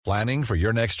Planning for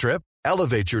your next trip?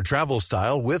 Elevate your travel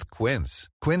style with Quince.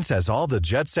 Quince has all the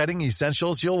jet-setting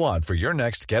essentials you'll want for your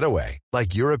next getaway,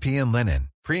 like European linen,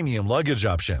 premium luggage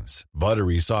options,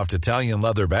 buttery soft Italian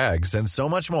leather bags, and so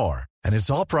much more. And it's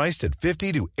all priced at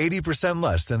 50 to 80%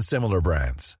 less than similar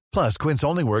brands. Plus, Quince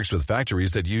only works with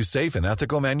factories that use safe and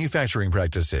ethical manufacturing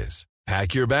practices.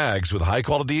 Pack your bags with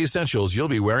high-quality essentials you'll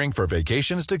be wearing for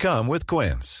vacations to come with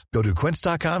Quince. Go to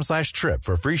quince.com/trip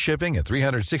for free shipping and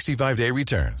 365-day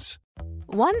returns.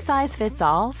 One size fits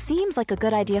all seems like a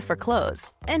good idea for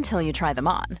clothes until you try them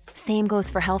on. Same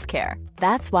goes for healthcare.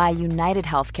 That's why United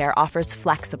Healthcare offers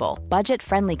flexible,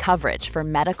 budget-friendly coverage for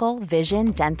medical,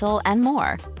 vision, dental, and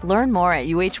more. Learn more at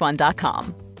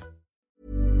uh1.com.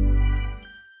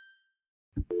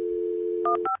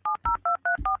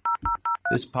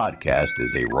 This podcast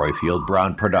is a Royfield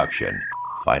Brown production.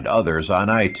 Find others on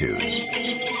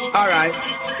iTunes. All right.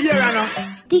 Your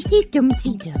Honor. This is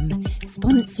Dumpty Dum,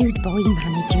 sponsored by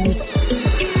managers.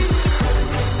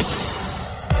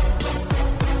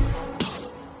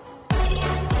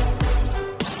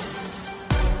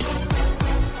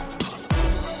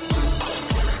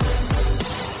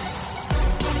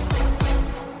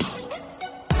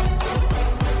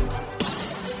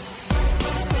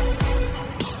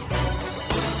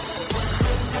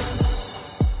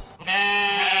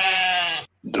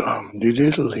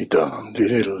 Diddly dum,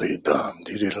 diddly dum,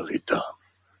 diddly dum,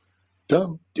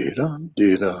 dum dum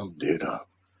dum dum,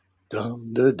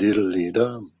 dum da diddly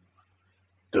dum,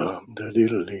 dum da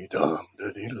diddly dum,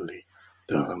 da diddly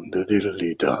dum, da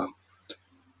diddly dum,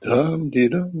 dum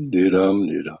dum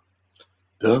dum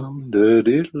dum da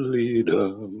diddly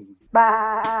dum.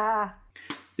 Bah.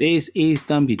 This is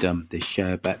Dumpty Dum, the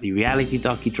show about the reality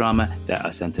docudrama that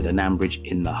are centred in Ambridge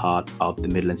in the heart of the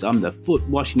Midlands. I'm the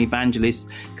foot-washing evangelist,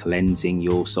 cleansing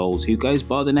your souls, who goes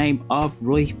by the name of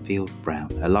Royfield Brown.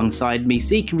 Alongside me,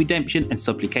 seeking redemption and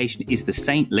supplication, is the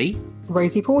saintly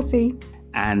Rosie Porty.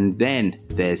 And then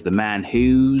there's the man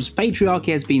whose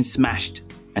patriarchy has been smashed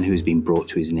and who's been brought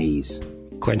to his knees,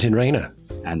 Quentin Rayner.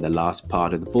 And the last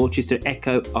part of the Porchester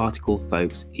Echo article,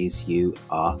 folks, is you,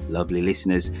 our lovely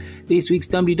listeners. This week's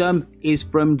Dumpty Dum is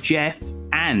from Jeff,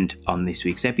 and on this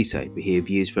week's episode, we hear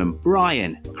views from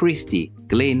Brian, Christy,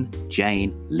 Glyn,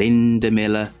 Jane, Linda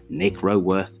Miller, Nick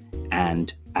Roworth,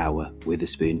 and our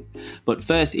Witherspoon. But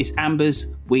first, it's Amber's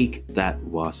Week That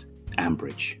Was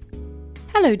Ambridge.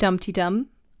 Hello, Dumpty Dum.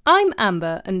 I'm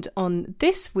Amber, and on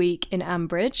This Week in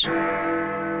Ambridge,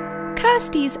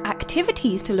 Kirsty's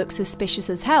activities to look suspicious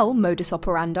as hell modus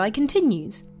operandi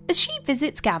continues as she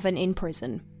visits Gavin in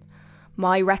prison.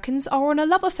 My reckons are on a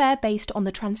love affair based on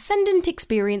the transcendent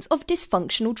experience of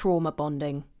dysfunctional trauma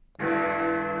bonding.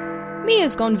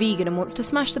 Mia's gone vegan and wants to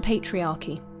smash the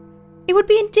patriarchy. It would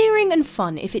be endearing and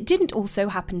fun if it didn't also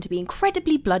happen to be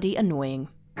incredibly bloody annoying.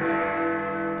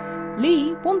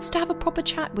 Lee wants to have a proper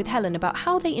chat with Helen about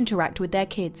how they interact with their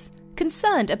kids,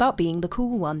 concerned about being the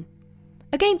cool one.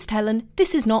 Against Helen,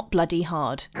 this is not bloody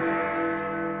hard.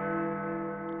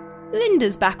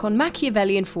 Linda's back on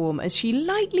Machiavellian form as she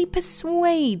lightly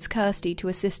persuades Kirsty to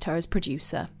assist her as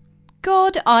producer.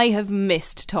 God, I have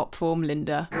missed top form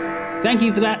Linda. Thank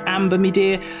you for that, Amber, me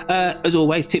dear. As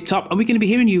always, tip top. And we're going to be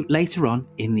hearing you later on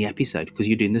in the episode because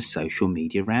you're doing the social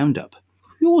media roundup.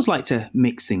 We always like to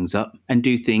mix things up and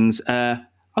do things, I'm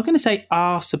going to say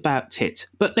arse about tit,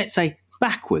 but let's say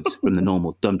backwards from the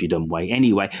normal Dumpty Dum way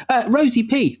anyway. Rosie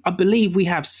P, I believe we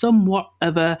have somewhat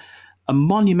of a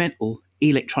monumental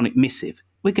electronic missive.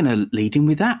 We're going to lead in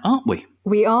with that, aren't we?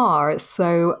 We are.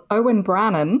 So Owen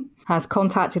Brannan has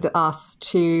contacted us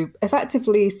to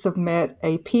effectively submit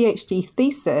a PhD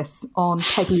thesis on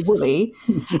Peggy Woolley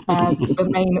as the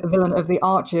main villain of the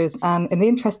Archers. And in the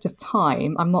interest of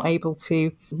time, I'm not able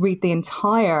to read the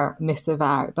entire missive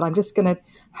out, but I'm just going to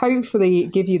hopefully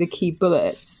give you the key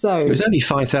bullets. So it was only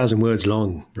 5,000 words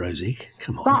long, Rosie.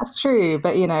 Come on. That's true.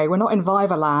 But, you know, we're not in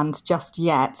Vivaland just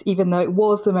yet, even though it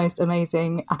was the most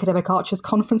amazing academic Archers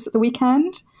conference at the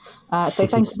weekend. So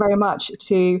thank you very much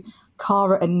to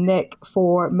Cara and Nick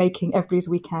for making everybody's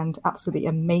weekend absolutely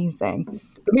amazing.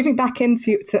 But moving back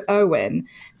into Owen,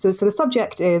 so the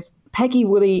subject is Peggy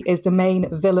Woolley is the main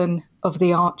villain of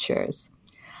the Archers.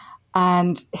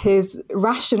 And his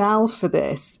rationale for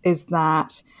this is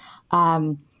that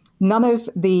none of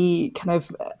the kind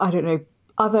of,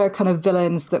 other kind of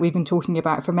villains that we've been talking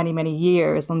about for many, many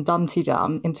years on Dumpty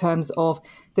Dum in terms of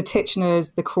the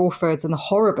Titcheners, the Crawfords and the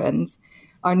Horribans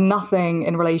are nothing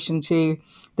in relation to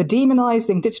the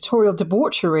demonizing dictatorial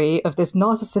debauchery of this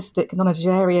narcissistic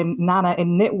nonagenarian nana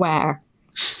in knitwear.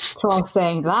 Try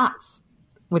saying that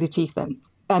with your teeth in.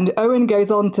 And Owen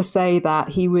goes on to say that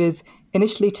he was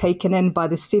initially taken in by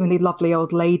this seemingly lovely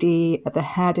old lady at the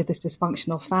head of this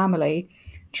dysfunctional family,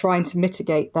 trying to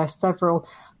mitigate their several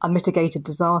unmitigated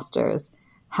disasters.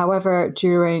 However,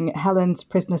 during Helen's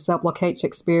prisoner cell blockade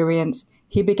experience,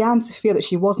 he began to feel that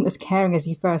she wasn't as caring as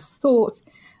he first thought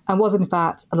and was, in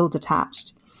fact, a little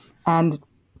detached. And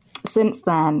since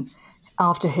then,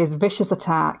 after his vicious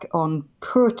attack on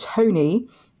poor Tony,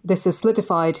 this has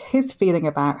solidified his feeling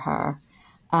about her.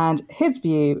 And his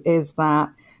view is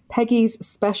that Peggy's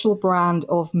special brand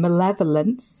of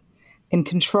malevolence in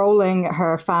controlling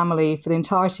her family for the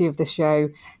entirety of the show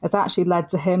has actually led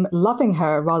to him loving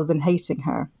her rather than hating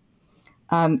her.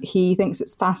 He thinks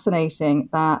it's fascinating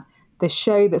that this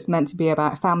show that's meant to be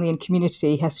about family and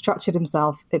community has structured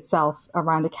itself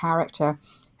around a character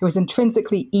who is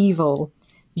intrinsically evil,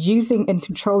 using and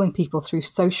controlling people through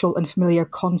social and familiar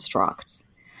constructs.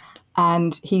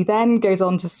 And he then goes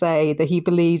on to say that he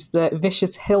believes that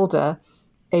vicious Hilda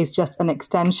is just an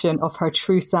extension of her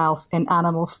true self in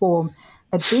animal form,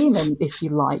 a demon, if you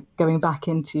like, going back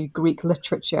into Greek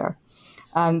literature.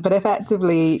 But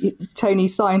effectively, Tony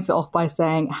signs it off by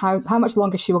saying how much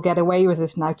longer she will get away with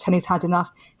this now. Tony's had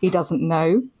enough. He doesn't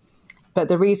know. But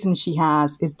the reason she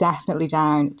has is definitely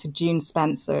down to June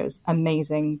Spencer's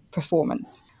amazing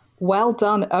performance. Well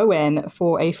done, Owen,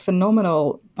 for a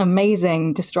phenomenal,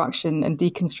 amazing destruction and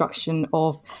deconstruction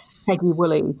of Peggy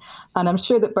Woolley. And I'm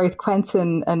sure that both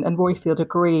Quentin and Roifield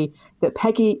agree that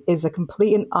Peggy is a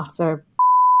complete and utter...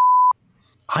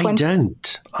 I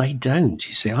don't.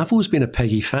 You see, I've always been a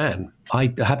Peggy fan.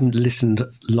 I haven't listened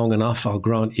long enough, I'll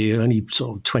grant you, only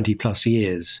sort of 20 plus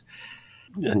years.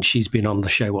 And she's been on the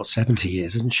show, 70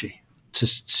 years, isn't she? To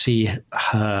see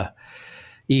her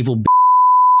evil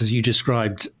as you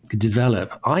described,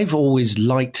 develop. I've always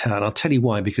liked her, and I'll tell you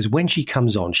why, because when she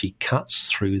comes on, she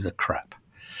cuts through the crap.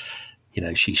 You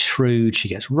know, she's shrewd, she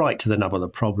gets right to the nub of the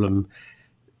problem.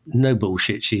 No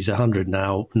bullshit, she's 100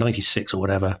 now, 96 or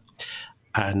whatever.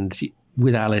 And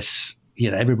with Alice,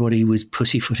 you know, everybody was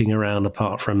pussyfooting around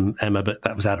apart from Emma, but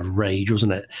that was out of rage,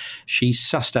 wasn't it? She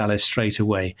sussed Alice straight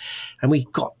away, and we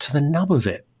got to the nub of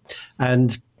it.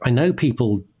 And I know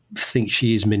people think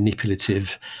she is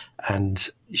manipulative and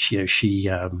she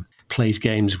plays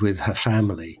games with her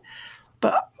family.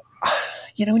 But,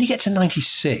 you know, when you get to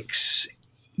 96,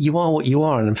 you are what you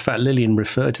are. And in fact, Lillian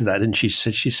referred to that, and she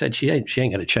said she ain't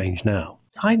going to change now.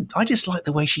 I just like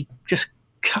the way she just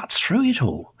cuts through it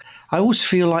all. I always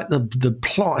feel like the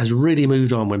plot has really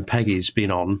moved on when Peggy's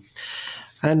been on.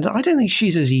 And I don't think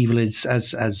she's as evil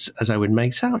as Owen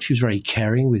makes out. She was very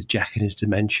caring with Jack and his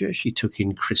dementia. She took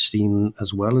in Christine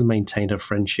as well and maintained her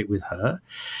friendship with her.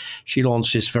 She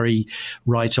launched this very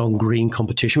right-on green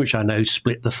competition, which I know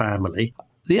split the family.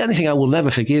 The only thing I will never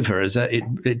forgive her is that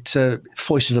it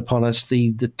foisted upon us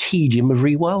the tedium of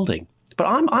rewilding. But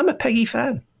I'm a Peggy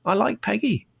fan. I like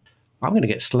Peggy. I'm going to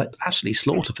get absolutely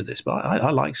slaughtered for this, but I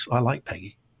like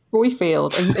Peggy.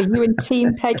 Roifield, are you in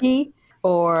Team Peggy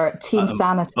or Team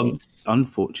Sanity?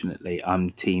 Unfortunately, I'm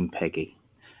Team Peggy.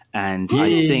 And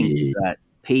I think that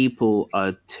people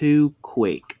are too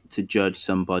quick to judge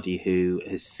somebody who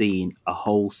has seen a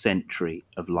whole century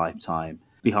of lifetime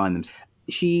behind them.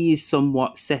 She is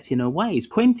somewhat set in her ways.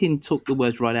 Quentin took the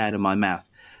words right out of my mouth.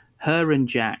 Her and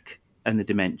Jack and the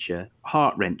dementia,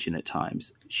 heart-wrenching at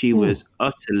times. She was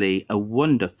utterly a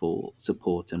wonderful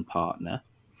support and partner.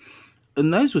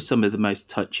 And those were some of the most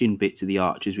touching bits of the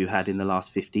Archers we've had in the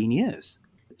last 15 years.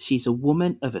 She's a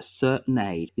woman of a certain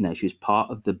age. You know, she was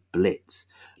part of the Blitz.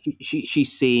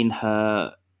 She's seen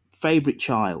her favourite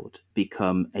child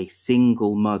become a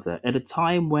single mother at a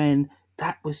time when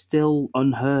that was still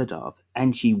unheard of.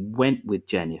 And she went with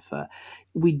Jennifer.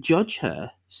 We judge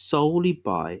her solely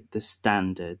by the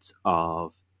standards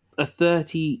of a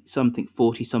 30-something,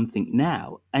 40-something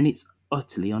now, and it's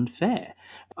utterly unfair.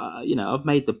 You know, I've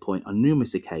made the point on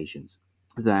numerous occasions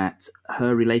that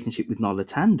her relationship with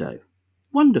Nolitando,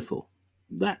 wonderful.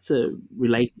 That's a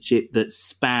relationship that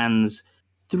spans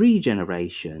 3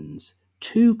 generations,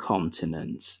 2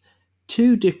 continents,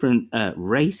 2 different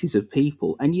races of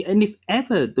people. And if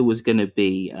ever there was going to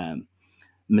be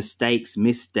mistakes,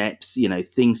 missteps, you know,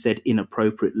 things said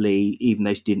inappropriately, even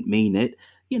though she didn't mean it,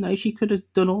 you know, she could have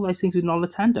done all those things with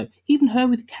Nolitando. Even her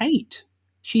with Kate.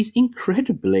 She's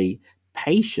incredibly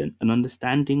patient and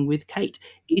understanding with Kate.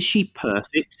 Is she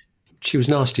perfect? She was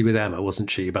nasty with Emma, wasn't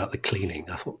she, about the cleaning?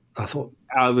 I thought.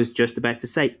 I was just about to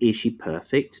say, is she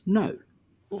perfect? No.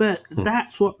 But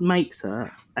that's what makes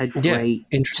her a great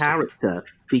character,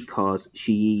 because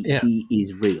she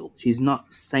is real. She's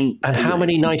not saint. And how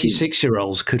many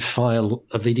 96-year-olds could file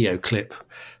a video clip,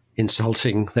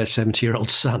 insulting their 70-year-old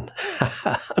son.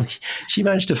 I mean, she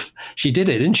did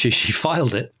it, didn't she? She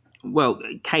filed it. Well,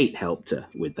 Kate helped her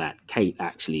with that. Kate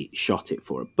actually shot it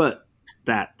for her. But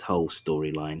that whole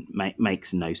storyline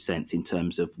makes no sense in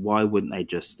terms of why wouldn't they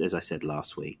just, as I said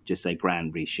last week, just say,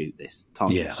 Gran, reshoot this. Tom,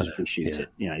 just reshoot it.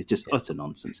 It's just utter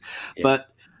nonsense. Yeah. But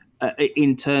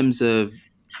in terms of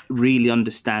really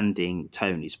understanding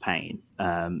Tony's pain,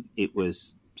 it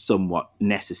was somewhat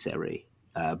necessary.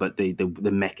 But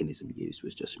the mechanism used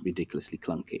was just ridiculously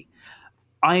clunky.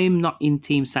 I'm not in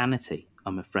Team Sanity,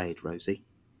 I'm afraid, Rosie.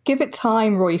 Give it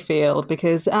time, Roifield,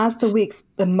 because as the weeks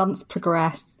and months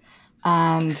progress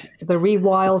and the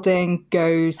rewilding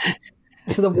goes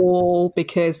to the wall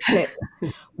because Pip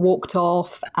walked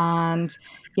off and,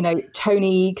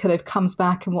 Tony kind of comes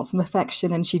back and wants some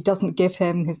affection and she doesn't give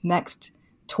him his next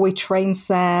toy train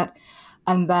set.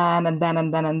 And then.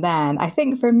 I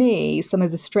think for me, some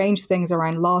of the strange things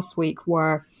around last week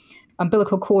were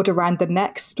umbilical cord around the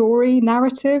next story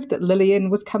narrative that Lillian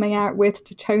was coming out with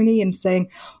to Tony and saying,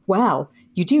 well,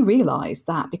 you do realise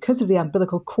that because of the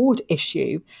umbilical cord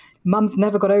issue, Mum's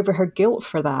never got over her guilt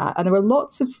for that. And there were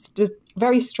lots of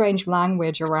very strange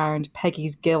language around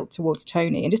Peggy's guilt towards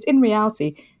Tony. And just in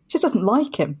reality, she just doesn't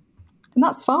like him. And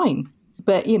that's fine.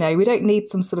 But, we don't need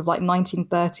some sort of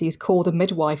 1930s Call the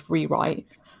Midwife rewrite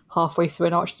halfway through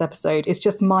an Archers episode. It's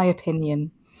just my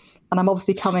opinion. And I'm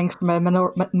obviously coming from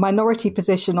a minority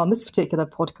position on this particular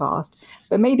podcast.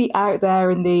 But maybe out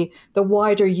there in the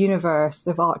wider universe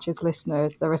of Archers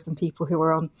listeners, there are some people who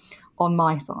are on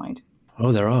my side.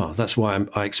 Oh, there are. That's why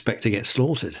I expect to get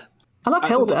slaughtered. I love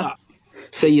Hilda.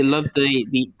 So you love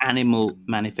the animal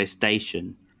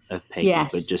manifestation of Peggy,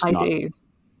 yes, but just I not do.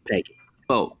 Peggy.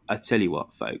 Well, I tell you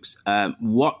what, folks,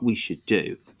 what we should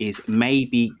do is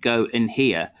maybe go and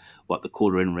hear what the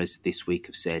caller-in this week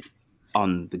have said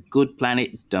on the Good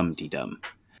Planet Dumpty Dum.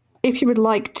 If you would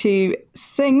like to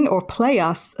sing or play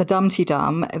us a Dumpty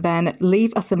Dum, then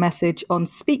leave us a message on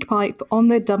SpeakPipe on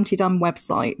the Dumpty Dum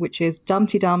website, which is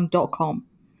dumptydum.com.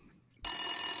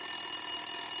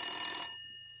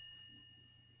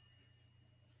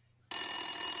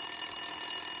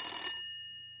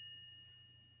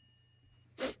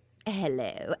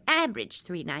 Hello, Ambridge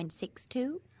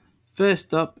 3962.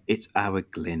 First up, it's our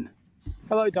Glyn.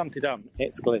 Hello, Dumpty Dum.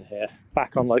 It's Glyn here,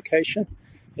 back on location.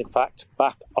 In fact,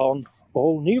 back on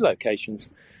all new locations.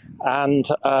 And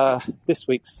this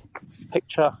week's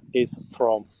picture is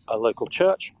from a local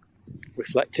church,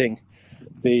 reflecting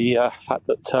the fact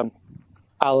that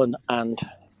Alan and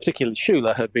particularly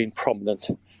Shula have been prominent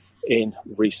in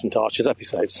recent Archers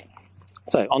episodes.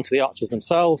 So, on to the Archers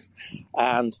themselves,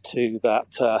 and to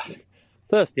that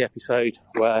Thursday episode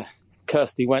where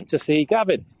Kirsty went to see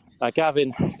Gavin. Now,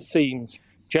 Gavin seems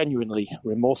genuinely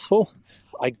remorseful.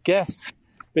 I guess,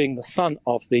 being the son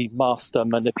of the master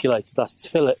manipulator that is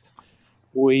Philip,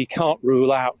 we can't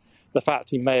rule out the fact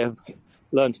he may have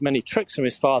learned many tricks from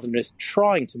his father and is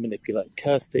trying to manipulate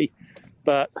Kirsty,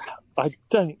 but I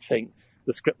don't think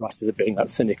the scriptwriters are being that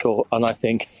cynical, and I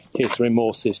think his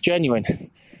remorse is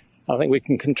genuine. I think we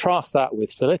can contrast that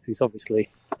with Philip, who's obviously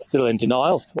still in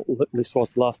denial, or at least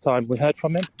was the last time we heard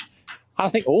from him. I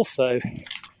think also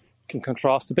can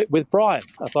contrast a bit with Brian.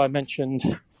 As I mentioned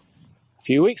a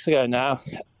few weeks ago now,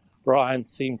 Brian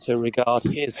seemed to regard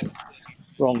his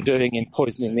wrongdoing in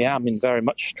poisoning the Am in very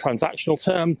much transactional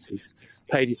terms. He's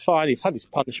paid his fine, he's had his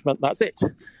punishment, that's it.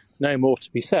 No more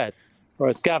to be said.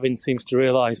 Whereas Gavin seems to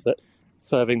realise that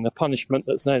serving the punishment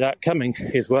that's no doubt coming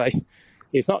his way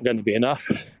is not going to be enough.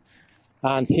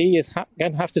 And he is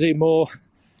going to have to do more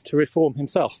to reform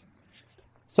himself.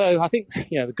 So I think,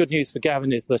 the good news for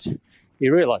Gavin is that he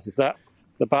realises that.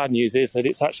 The bad news is that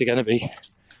it's actually going to be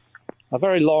a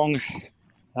very long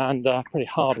and pretty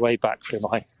hard way back for him,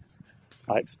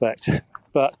 I expect.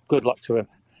 But good luck to him.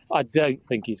 I don't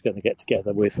think he's going to get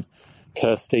together with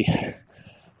Kirsty.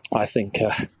 I think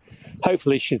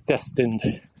hopefully she's destined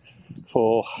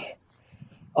for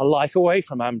a life away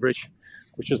from Ambridge,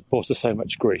 which has brought her so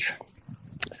much grief.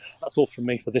 That's all from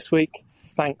me for this week.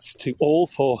 Thanks to all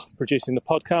for producing the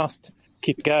podcast.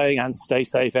 Keep it going and stay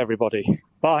safe, everybody.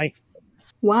 Bye.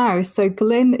 Wow, so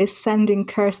Glyn is sending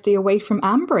Kirsty away from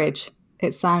Ambridge,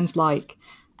 it sounds like,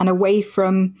 and away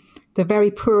from the very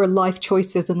poor life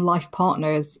choices and life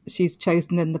partners she's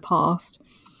chosen in the past,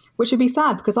 which would be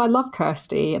sad because I love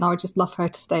Kirsty and I would just love her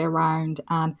to stay around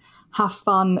and have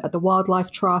fun at the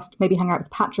Wildlife Trust, maybe hang out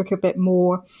with Patrick a bit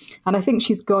more. And I think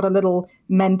she's got a little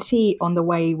mentee on the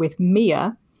way with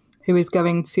Mia, who is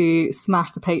going to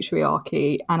smash the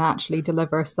patriarchy and actually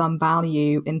deliver some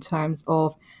value in terms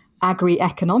of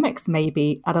agri-economics,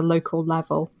 maybe at a local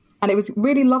level. And it was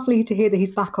really lovely to hear that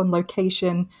he's back on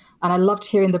location. And I loved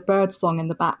hearing the bird song in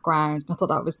the background. I thought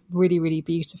that was really, really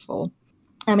beautiful.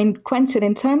 I mean, Quentin,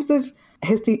 in terms of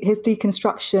his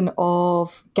deconstruction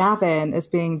of Gavin as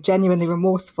being genuinely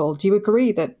remorseful, do you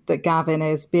agree that Gavin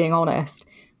is being honest,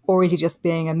 or is he just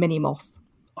being a mini-moss?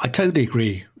 I totally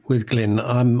agree with Glyn.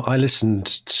 I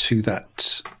listened to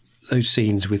those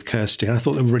scenes with Kirsty. I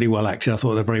thought they were really well acted. I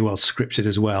thought they were very well scripted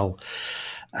as well.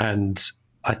 And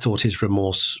I thought his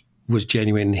remorse was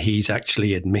genuine. He's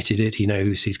actually admitted it. He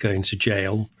knows he's going to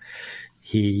jail.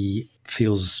 He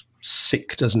feels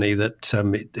sick, doesn't he,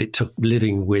 that it took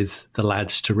living with the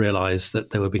lads to realise that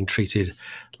they were being treated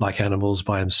like animals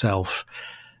by himself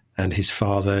and his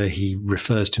father. He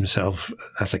refers to himself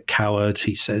as a coward.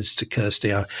 He says to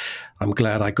Kirsty, I'm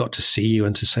glad I got to see you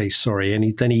and to say sorry.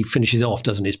 And then he finishes off,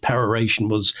 doesn't he? His peroration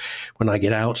was, when I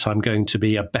get out, I'm going to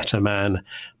be a better man,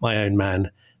 my own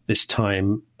man this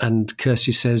time. And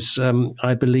Kirsty says,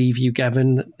 I believe you,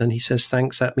 Gavin. And he says,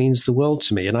 thanks, that means the world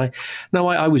to me. And I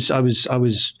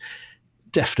was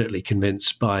definitely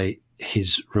convinced by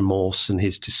his remorse and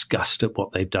his disgust at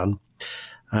what they've done.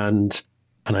 And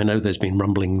I know there's been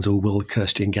rumblings, will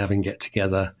Kirsty and Gavin get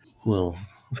together? Well,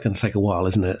 it's going to take a while,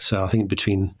 isn't it? So I think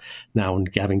between now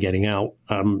and Gavin getting out,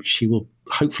 she will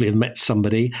hopefully have met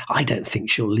somebody. I don't think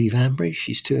she'll leave Ambridge.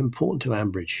 She's too important to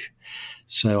Ambridge.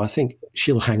 So I think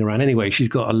she'll hang around anyway. She's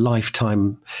got a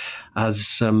lifetime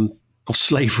as of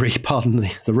slavery, pardon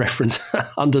the reference,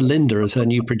 under Linda as her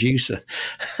new producer,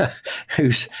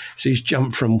 she's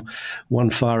jumped from one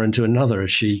fire into another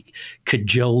as she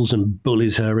cajoles and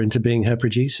bullies her into being her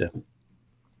producer.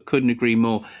 Couldn't agree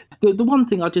more. The one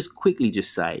thing I'll just quickly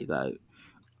say, though,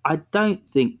 I don't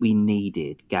think we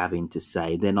needed Gavin to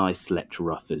say, then I slept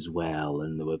rough as well,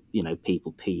 and there were,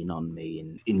 people peeing on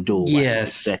me in doorways,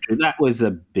 etc. That was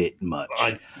a bit much.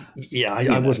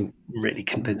 I wasn't really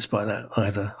convinced by that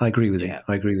either. I agree with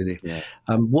you. Yeah.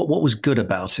 What was good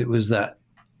about it was that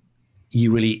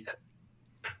you really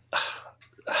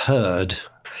heard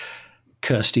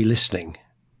Kirsty listening,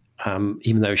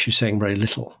 even though she was saying very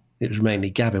little. It was mainly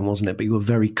Gavin, wasn't it? But you were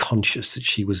very conscious that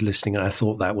she was listening, and I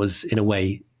thought that was, in a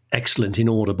way, excellent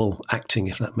inaudible acting,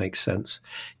 if that makes sense.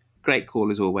 Great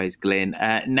call as always, Glyn.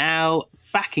 Now,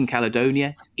 back in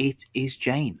Caledonia, it is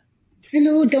Jane.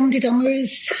 Hello,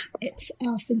 Dum-de-Dummers. It's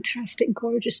a fantastic,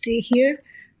 gorgeous day here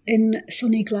in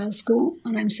sunny Glasgow,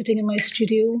 and I'm sitting in my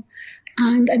studio,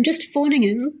 and I'm just phoning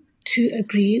in to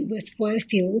agree with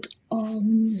Roifield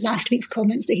on last week's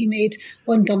comments that he made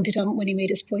on Dum-de-Dum when he made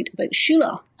his point about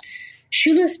Shula.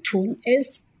 Shula's tone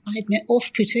is, I admit,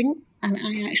 off-putting, and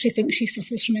I actually think she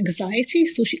suffers from anxiety,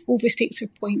 so she overstates her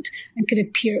point and can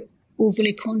appear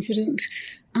overly confident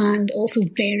and also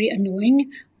very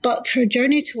annoying. But her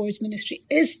journey towards ministry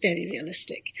is very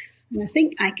realistic. And I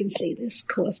think I can say this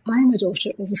because I'm a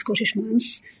daughter of a Scottish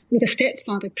manse with a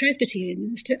stepfather Presbyterian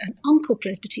minister, an uncle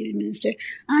Presbyterian minister,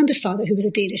 and a father who was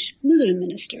a Danish Lutheran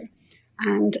minister.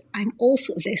 And I'm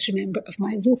also a vested member of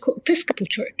my local Episcopal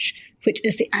church, which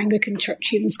is the Anglican church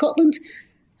here in Scotland.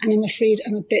 And I'm afraid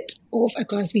I'm a bit of a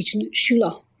Glaswegian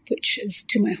Shula, which is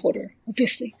to my horror,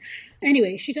 obviously.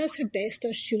 Anyway, she does her best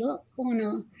as Shula on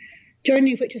a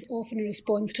journey which is often a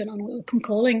response to an unwelcome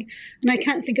calling. And I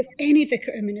can't think of any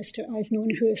vicar or minister I've known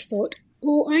who has thought,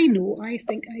 oh, I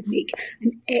think I'd make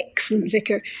an excellent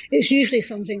vicar. It's usually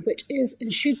something which is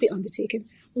and should be undertaken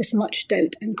with much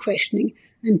doubt and questioning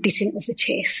and beating of the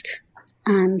chest.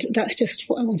 And that's just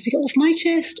what I wanted to get off my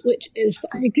chest, which is that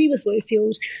I agree with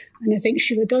Roifield, and I think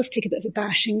Shula does take a bit of a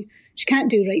bashing. She can't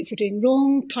do right for doing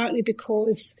wrong, partly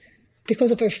because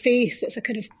of her faith. It's a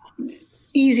kind of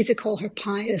easy to call her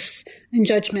pious and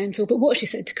judgmental, but what she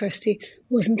said to Kirsty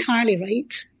was entirely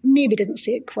right. Maybe didn't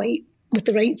say it quite with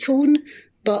the right tone,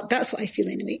 but that's what I feel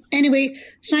anyway. Anyway,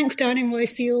 thanks, darling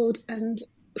Roifield, and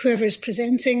whoever is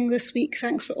presenting this week,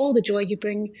 thanks for all the joy you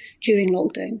bring during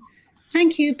lockdown.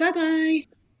 Thank you. Bye-bye.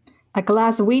 A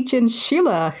Glaswegian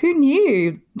Shula. Who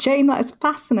knew? Jane, that is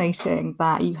fascinating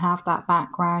that you have that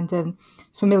background and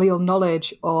familial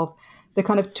knowledge of the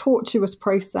kind of tortuous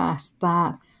process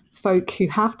that folk who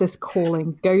have this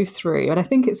calling go through. And I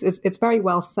think it's very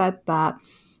well said that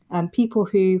people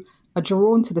who are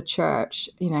drawn to the church,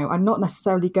 are not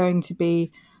necessarily going to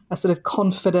be a sort of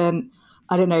confident,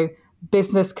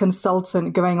 business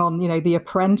consultant going on, The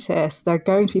Apprentice. They're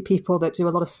going to be people that do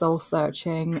a lot of soul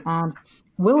searching and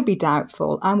will be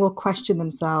doubtful and will question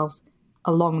themselves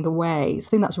along the way. So I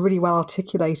think that's really well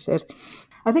articulated.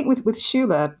 I think with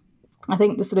Shula, I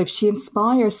think she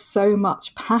inspires so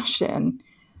much passion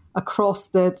across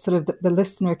the sort of the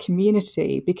listener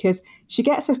community because she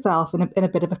gets herself in a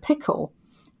bit of a pickle.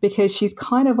 because she's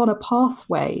kind of on a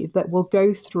pathway that will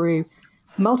go through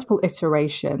multiple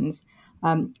iterations.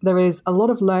 There is a lot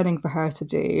of learning for her to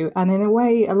do, and in a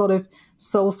way, a lot of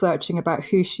soul searching about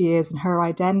who she is and her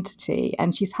identity.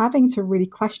 And she's having to really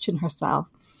question herself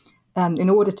in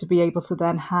order to be able to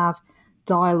then have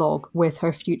dialogue with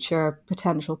her future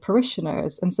potential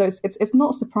parishioners. And so it's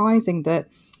not surprising that,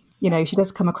 you know, she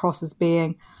does come across as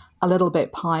being a little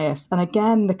bit pious. And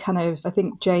again, the kind of, I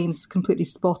think Jane's completely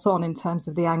spot on in terms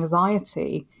of the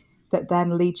anxiety that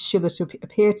then leads Shula to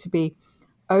appear to be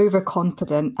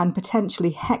overconfident and potentially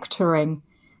hectoring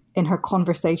in her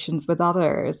conversations with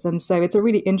others. And so it's a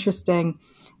really interesting,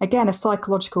 again, a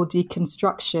psychological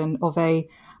deconstruction of a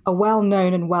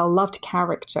well-known and well-loved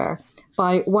character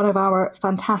by one of our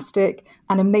fantastic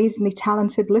and amazingly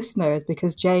talented listeners,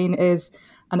 because Jane is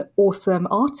an awesome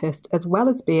artist as well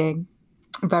as being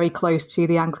very close to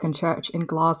the Anglican Church in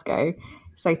Glasgow.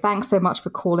 So thanks so much for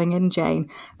calling in, Jane.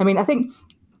 I mean, I think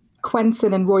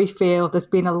Quentin and Roifield, there's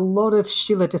been a lot of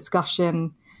Shula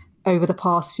discussion over the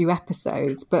past few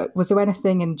episodes, but was there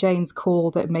anything in Jane's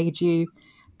call that made you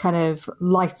kind of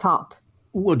light up?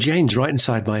 Well, Jane's right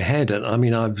inside my head. And I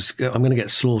mean, I'm going to get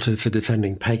slaughtered for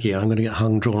defending Peggy. I'm going to get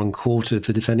hung, drawn, and quartered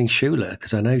for defending Shula,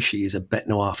 because I know she is a bête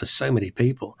noire for so many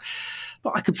people.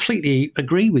 But I completely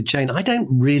agree with Jane. I don't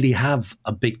really have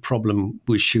a big problem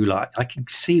with Shula. I can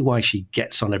see why she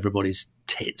gets on everybody's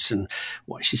tits and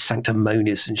why she's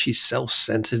sanctimonious and she's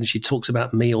self-centered and she talks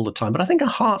about me all the time. But I think her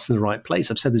heart's in the right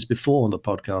place. I've said this before on the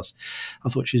podcast. I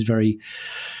thought she was very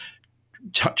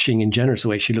touching and generous the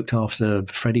way she looked after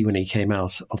Freddie when he came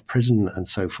out of prison and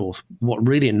so forth. What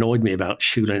really annoyed me about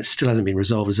Shula, and it still hasn't been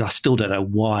resolved, is I still don't know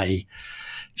why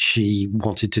she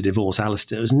wanted to divorce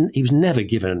Alistair. He was never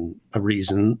given a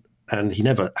reason, and he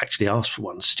never actually asked for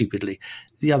one, stupidly.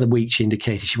 The other week she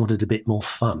indicated she wanted a bit more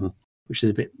fun, which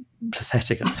is a bit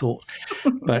pathetic, I thought.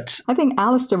 But I think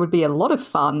Alistair would be a lot of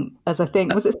fun, as I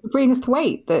think. Was it Sabrina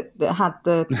Thwaite that had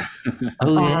the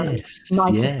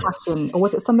Night of Passion, or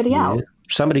was it somebody else?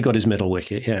 Somebody got his middle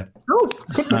wicket, yeah. Oh,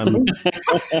 goodness me.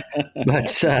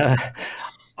 But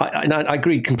I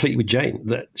agree completely with Jane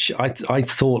that I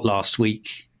thought last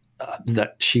week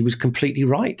that she was completely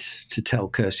right to tell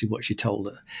Kirsty what she told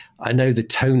her. I know the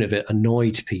tone of it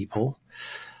annoyed people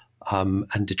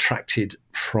and detracted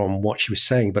from what she was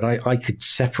saying, but I could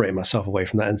separate myself away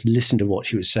from that and listen to what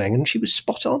she was saying, and she was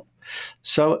spot on.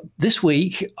 So this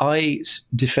week I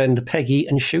defend Peggy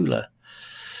and Shula.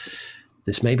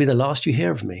 This may be the last you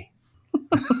hear of me.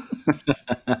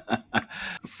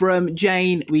 From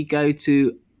Jane, we go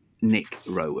to Nick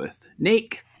Roworth.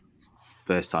 Nick,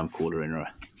 first-time caller in a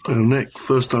I'm Nick,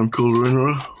 first-time caller in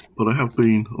a but I have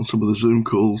been on some of the Zoom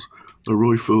calls where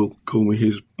Roifield called me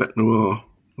his bête noire.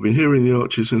 I've been hearing the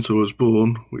Archers since I was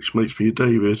born, which makes me a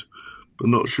David, but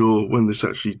not sure when this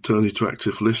actually turned into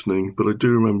active listening, but I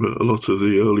do remember a lot of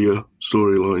the earlier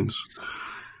storylines.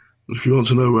 If you want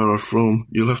to know where I'm from,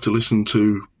 you'll have to listen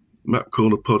to Map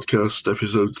Corner Podcast,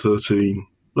 episode 13.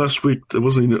 Last week, there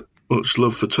wasn't much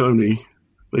love for Tony,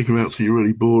 making him out to be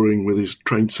really boring with his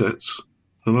train sets.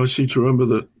 And I seem to remember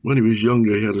that when he was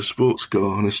younger, he had a sports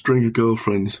car and a string of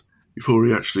girlfriends before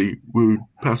he actually wooed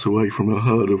Pat away from a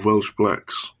herd of Welsh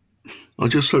blacks. I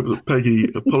just hope that Peggy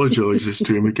apologises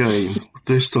to him again,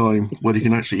 this time when he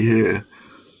can actually hear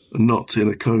and not in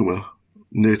a coma,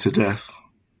 near to death.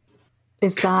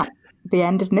 Is that the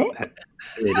end of Nick? It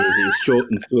is. It's short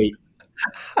and sweet.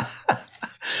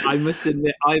 I must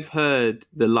admit, I've heard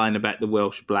the line about the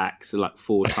Welsh blacks like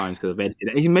 4 times because I've edited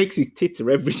it. He makes me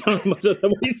titter every time. I don't know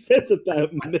what he says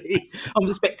about me. I'm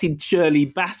expecting Shirley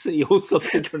Bassey or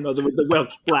something or another with the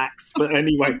Welsh blacks. But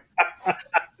anyway.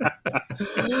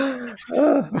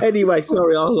 Anyway,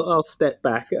 sorry, I'll step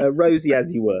back. Rosie,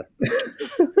 as you were.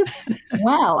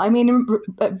 Well, I mean,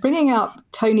 bringing up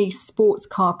Tony's sports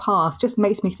car past just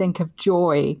makes me think of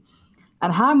Joy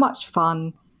and how much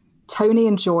fun Tony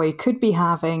and Joy could be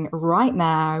having right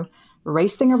now,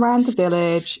 racing around the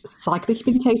village, cycling,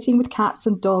 communicating with cats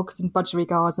and dogs and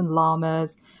budgerigars and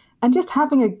llamas, and just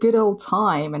having a good old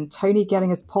time, and Tony getting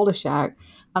his polish out.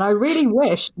 And I really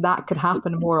wish that could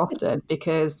happen more often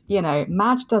because, you know,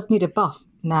 Madge does need a buff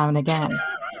now and again.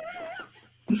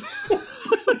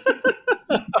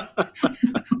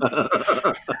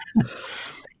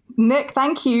 Nick,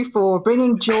 thank you for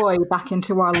bringing Joy back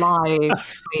into our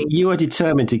lives. You are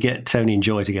determined to get Tony and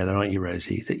Joy together, aren't you,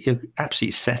 Rosie? That you're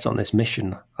absolutely set on this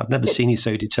mission. I've never seen you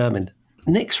so determined.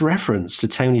 Nick's reference to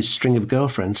Tony's string of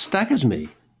girlfriends staggers me.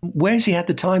 Where's he had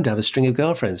the time to have a string of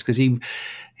girlfriends? Because he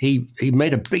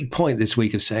made a big point this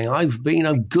week of saying, I've been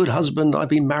a good husband. I've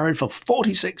been married for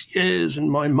 46 years and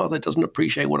my mother doesn't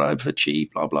appreciate what I've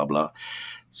achieved, blah, blah, blah.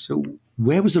 So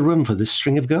where was the room for this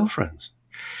string of girlfriends?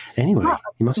 Anyway,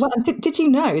 did you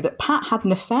know that Pat had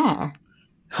an affair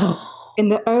in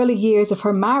the early years of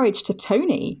her marriage to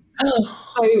Tony?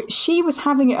 So she was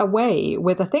having it away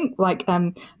with, I think, like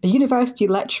a university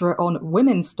lecturer on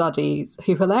women's studies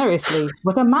who hilariously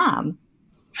was a man.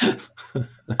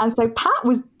 And so Pat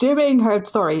was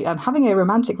having a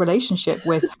romantic relationship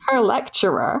with her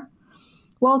lecturer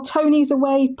while Tony's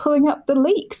away pulling up the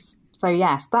leaks. So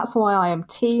yes, that's why I am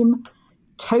team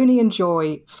Tony and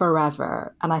Joy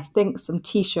forever. And I think some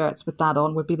T-shirts with that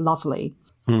on would be lovely.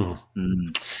 Just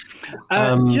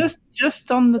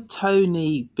on the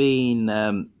Tony being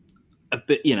a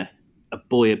bit,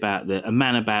 a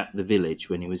man about the village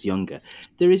when he was younger,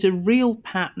 there is a real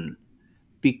pattern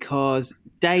because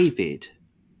David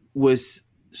was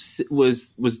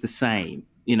the same.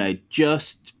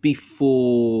 Just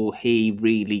before he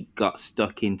really got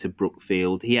stuck into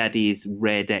Brookfield, he had his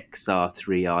red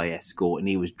XR3i Escort and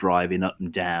he was driving up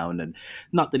and down. And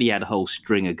not that he had a whole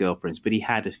string of girlfriends, but he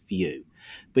had a few.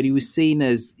 But he was seen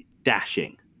as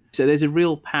dashing. So there's a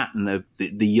real pattern of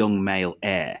the young male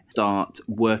heir start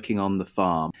working on the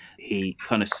farm. He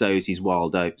kind of sows his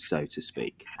wild oats, so to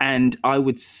speak. And I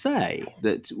would say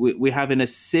that we're having a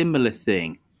similar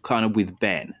thing kind of with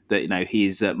Ben, that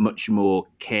he's much more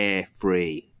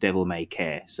carefree, devil may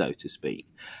care, so to speak,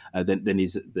 than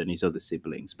his other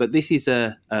siblings. But this is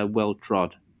a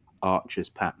well-trod Archer's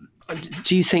pattern.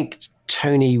 Do you think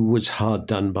Tony was hard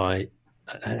done by?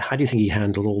 How do you think he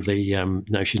handled all the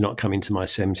no, she's not coming to my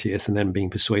 70th, and then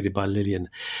being persuaded by Lillian?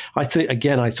 I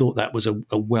thought that was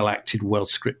a well-acted,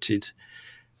 well-scripted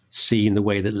scene, the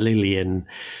way that Lillian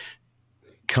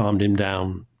calmed him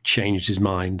down, changed his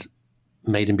mind,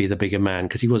 made him be the bigger man,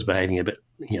 because he was behaving a bit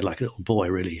like a little boy,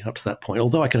 really, up to that point.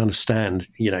 Although I can understand,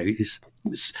 his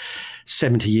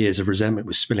 70 years of resentment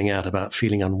was spilling out about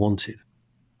feeling unwanted.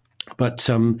 But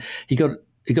he got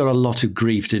a lot of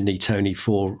grief, didn't he, Tony,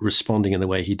 for responding in the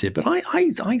way he did. But I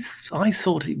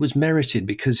thought it was merited,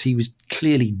 because he was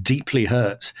clearly deeply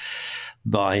hurt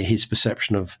by his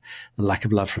perception of the lack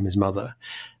of love from his mother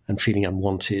and feeling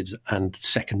unwanted and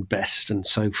second best and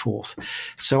so forth.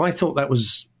 So I thought that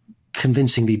was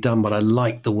convincingly done, but I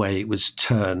liked the way it was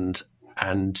turned,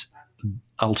 and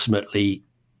ultimately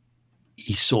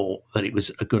he saw that it was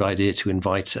a good idea to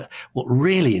invite her. What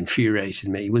really infuriated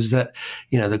me was that,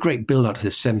 the great build-up to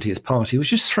this 70th party was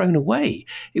just thrown away.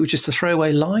 It was just a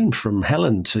throwaway line from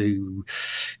Helen to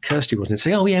Kirsty, wasn't it?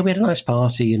 Saying, oh, yeah, we had a nice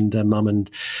party, and Mum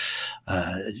and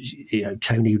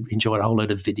Tony enjoyed a whole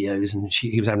load of videos, and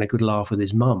he was having a good laugh with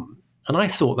his mum. And I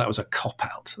thought that was a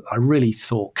cop-out. I really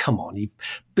thought, come on, you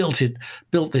built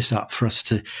this up for us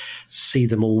to see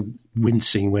them all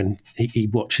wincing when he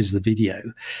watches the video.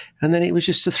 And then it was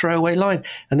just a throwaway line.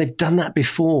 And they've done that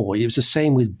before. It was the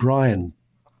same with Brian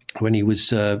when he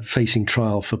was facing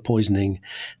trial for poisoning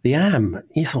the am.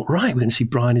 You thought, right, we're going to see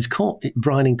Brian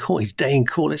in court, his day in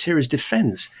court. Let's hear his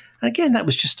defence. And again, that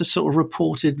was just a sort of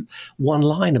reported one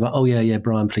line about, oh, yeah,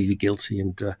 Brian pleaded guilty,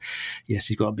 and yes,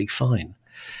 he's got a big fine.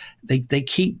 They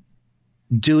keep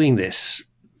doing this,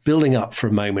 building up for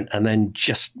a moment and then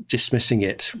just dismissing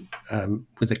it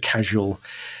with a casual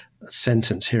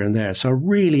sentence here and there. So I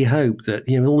really hope that,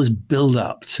 all this build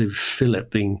up to Philip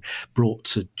being brought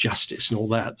to justice and all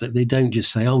that they don't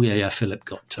just say, oh, yeah, Philip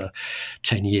got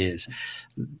 10 years.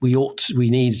 We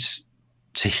need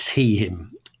to see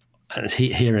him and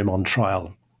hear him on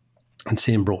trial and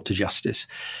see him brought to justice.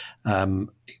 A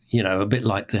bit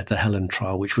like the Helen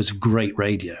trial, which was great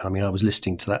radio. I mean, I was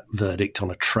listening to that verdict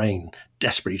on a train,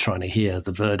 desperately trying to hear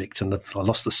the verdict, and I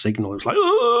lost the signal. It was like,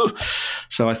 oh!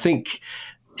 So I think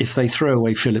if they throw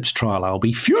away Philip's trial, I'll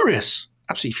be furious,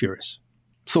 absolutely furious.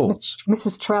 Thoughts?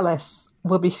 Mrs. Trellis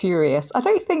will be furious. I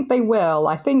don't think they will.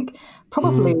 I think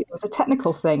probably it was a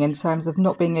technical thing in terms of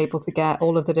not being able to get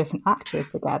all of the different actors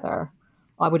together.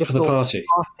 I would have thought for the party.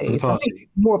 So I think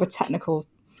more of a technical.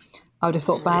 I would have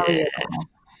thought barrier. Yeah.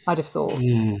 I'd have thought.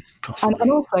 And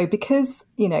also because,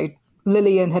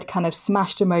 Lillian had kind of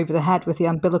smashed him over the head with the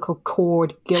umbilical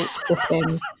cord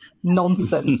guilt-tripping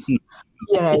nonsense.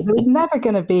 There was never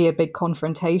going to be a big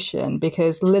confrontation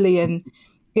because Lillian,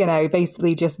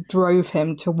 basically just drove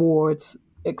him towards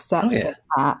accepting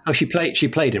that. Oh, she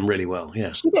played him really well.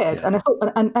 Yeah, she did. Yeah. And I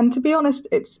thought, and to be honest,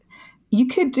 you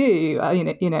could do,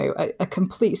 a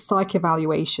complete psych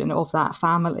evaluation of that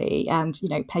family and,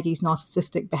 Peggy's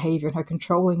narcissistic behavior and her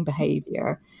controlling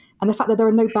behavior and the fact that there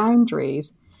are no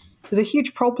boundaries. There's a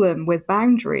huge problem with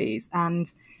boundaries and,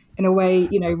 in a way,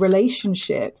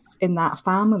 relationships in that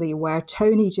family where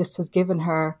Tony just has given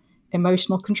her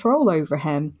emotional control over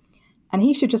him. And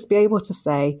he should just be able to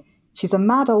say, she's a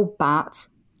mad old bat.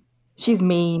 she's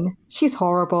mean, she's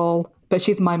horrible, but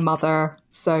she's my mother,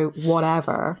 so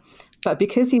whatever. But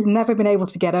because he's never been able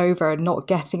to get over not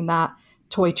getting that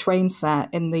toy train set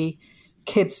in the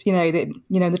kids,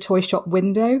 the toy shop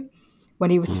window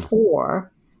when he was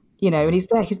 4, and he's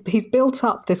there. He's built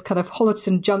up this kind of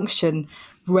Hollerton Junction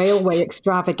railway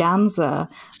extravaganza,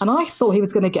 and I thought he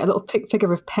was going to get a little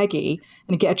figure of Peggy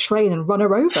and get a train and run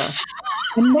her over.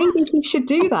 And maybe he should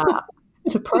do that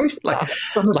to process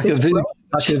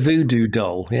like a voodoo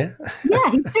doll, yeah?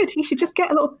 Yeah, he should. He should just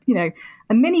get a little,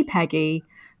 a mini Peggy,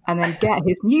 and then get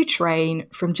his new train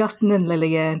from Justin and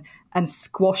Lillian and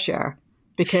squash her,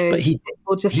 because it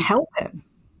will just help him.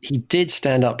 He did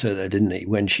stand up to her, though, didn't he,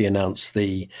 when she announced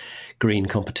the green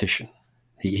competition?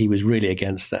 He was really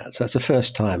against that. So that's the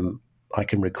first time I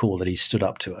can recall that he stood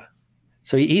up to her.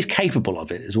 So he's capable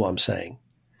of it, is what I'm saying.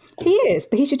 He is,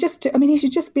 but he should just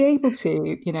be able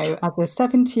to, as a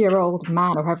 70-year-old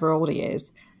man or however old he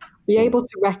is, be able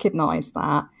to recognise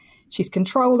that she's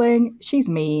controlling, she's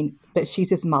mean, but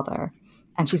she's his mother,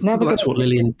 and she's never. Well, that's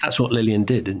what Lillian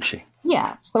did, didn't she?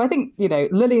 Yeah. So I think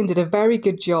Lillian did a very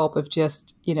good job of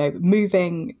just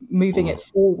moving it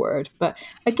forward. But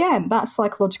again, that's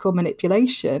psychological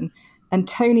manipulation, and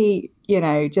Tony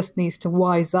just needs to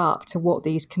wise up to what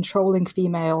these controlling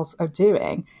females are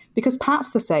doing, because Pat's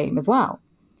the same as well.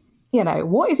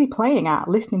 What is he playing at,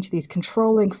 listening to these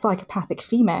controlling psychopathic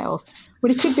females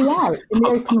when he could be out in the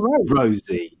open road?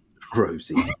 Rosie.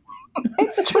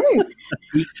 It's true.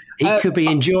 He could be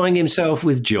enjoying himself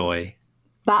with joy.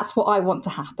 That's what I want to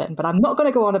happen, but I'm not going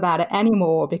to go on about it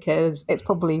anymore because it's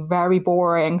probably very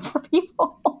boring for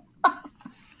people.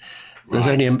 There's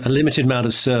only a limited amount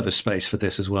of server space for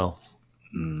this as well.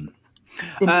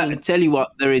 I tell you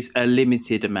what, there is a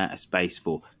limited amount of space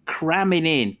for cramming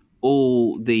in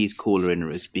all these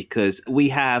caller-inners, because we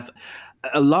have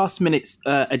a last-minute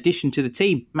addition to the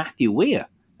team, Matthew Weir,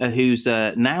 who's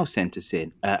now sent us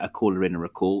in a caller-inner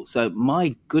call. So,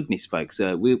 my goodness, folks,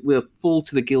 we're full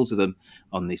to the gills of them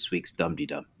on this week's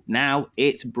Dum-de-Dum. Now,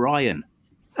 it's Brian.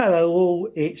 Hello all,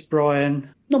 it's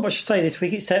Brian. Not much to say this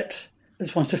week, except I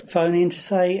just wanted to phone in to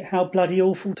say how bloody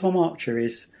awful Tom Archer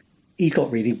is. He's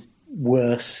got really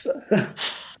worse.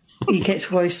 He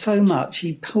gets away so much.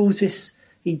 He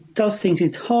does things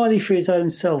entirely for his own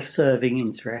self-serving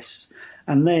interests.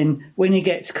 And then when he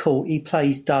gets caught, he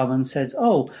plays dumb and says,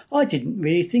 "Oh, I didn't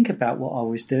really think about what I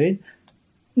was doing."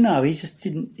 No, he just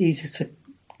didn't.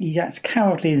 He acts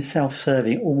cowardly and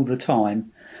self-serving all the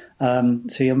time. So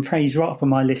I'm afraid he's right up on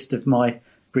my list of my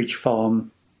Bridge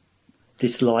Farm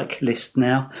dislike list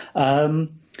now.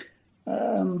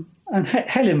 And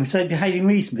Helen was behaving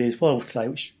reasonably as well today,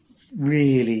 which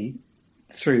really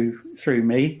threw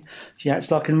me. She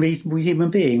acts like a reasonable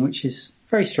human being, which is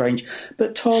very strange.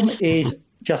 But Tom is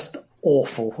just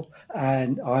awful,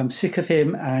 and I'm sick of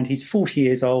him, and he's 40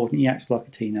 years old and he acts like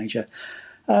a teenager.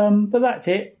 But that's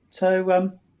it.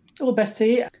 So all the best to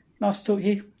you. Nice to talk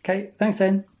to you. Okay, thanks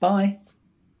then. Bye.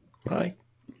 Bye.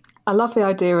 I love the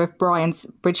idea of Brian's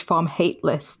Bridge Farm hate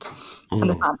list and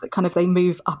the fact that kind of they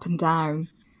move up and down.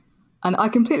 And I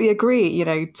completely agree.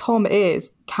 Tom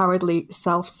is cowardly,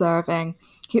 self-serving.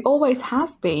 He always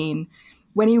has been.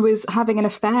 When he was having an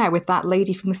affair with that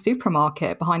lady from the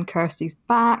supermarket behind Kirsty's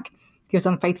back, he was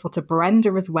unfaithful to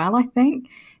Brenda as well, I think.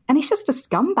 And he's just a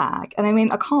scumbag.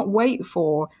 And I can't wait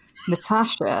for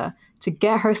Natasha to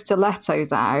get her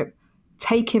stilettos out,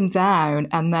 take him down,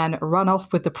 and then run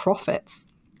off with the profits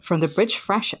from the Bridge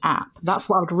Fresh app. That's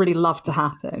what I would really love to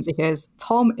happen, because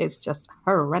Tom is just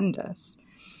horrendous.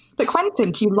 But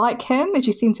Quentin, do you like him? Do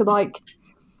you seem to like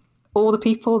all the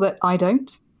people that I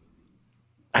don't?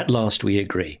 At last we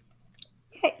agree.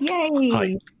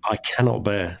 Yay! I cannot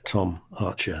bear Tom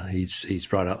Archer.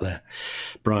 He's right up there.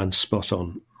 Brian's spot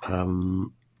on.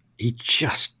 He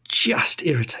just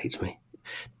irritates me.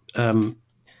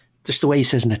 Just the way he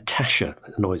says Natasha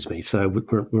annoys me. So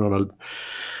we're on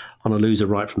a loser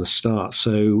right from the start.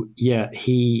 So yeah,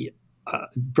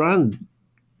 Brian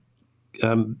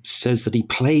says that he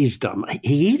plays dumb.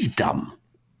 He is dumb.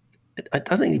 I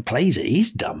don't think he plays it.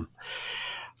 He's dumb.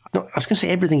 No, I was going to say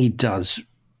everything he does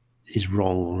is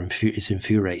wrong or is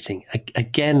infuriating.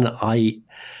 Again,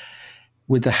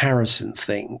 with the Harrison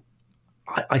thing,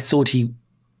 I thought he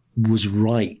was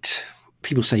right.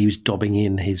 People say he was dobbing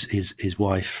in his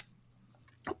wife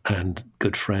and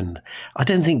good friend. I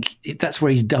don't think that's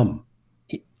where he's dumb.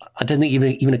 I don't think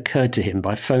it even occurred to him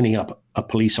by phoning up a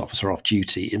police officer off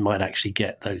duty, it might actually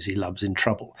get those he loves in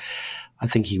trouble. I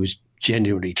think he was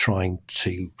genuinely trying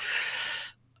to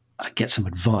get some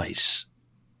advice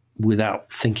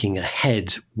without thinking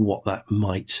ahead what that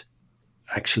might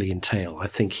actually entail. I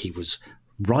think he was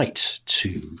right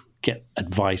to get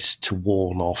advice to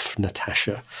warn off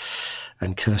Natasha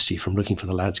and Kirsty from looking for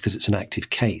the lads because it's an active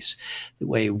case. The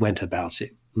way he went about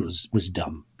it was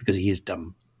dumb, because he is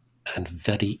dumb and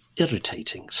very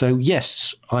irritating. So,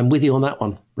 yes, I'm with you on that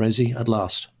one, Rosie, at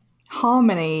last.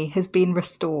 Harmony has been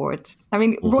restored. I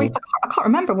mean, Roy, I can't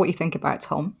remember what you think about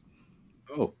Tom.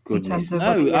 Oh goodness!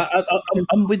 No,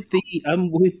 I'm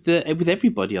with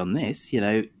everybody on this.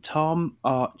 Tom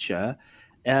Archer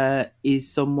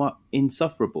is somewhat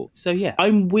insufferable. So yeah,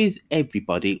 I'm with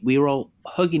everybody. We're all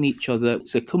hugging each other.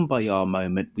 It's a kumbaya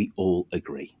moment. We all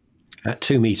agree. At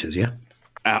 2 meters, yeah.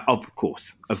 Of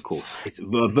course. It's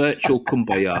a virtual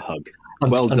kumbaya hug.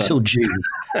 Well done. Until June.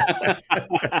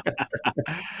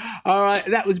 All right,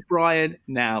 that was Brian.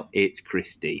 Now it's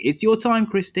Christy. It's your time,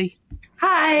 Christy.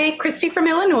 Hi, Christy from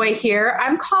Illinois here.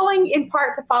 I'm calling in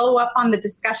part to follow up on the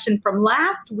discussion from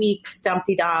last week's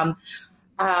Dumpty Dum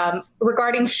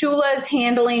regarding Shula's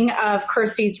handling of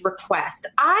Kirsty's request.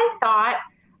 I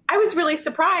was really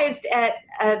surprised at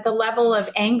the level of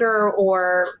anger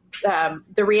or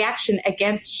the reaction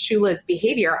against Shula's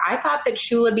behavior. I thought that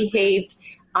Shula behaved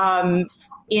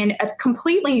in a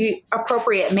completely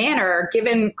appropriate manner,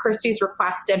 given Kirsty's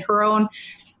request and her own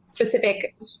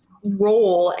specific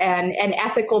role and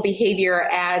ethical behavior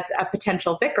as a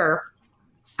potential vicar.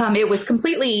 It was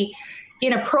completely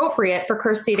inappropriate for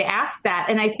Kirsty to ask that.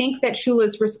 And I think that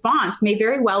Shula's response may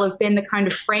very well have been the kind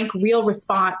of frank, real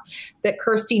response that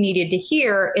Kirsty needed to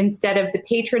hear, instead of the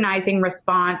patronizing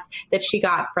response that she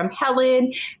got from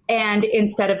Helen, and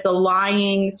instead of the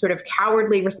lying, sort of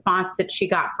cowardly response that she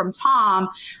got from Tom.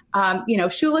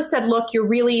 Shula said, look,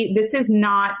 this is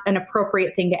not an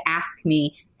appropriate thing to ask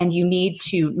me, and you need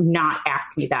to not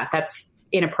ask me that. That's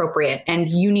inappropriate, and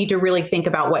you need to really think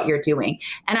about what you're doing.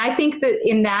 And I think that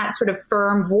in that sort of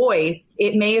firm voice,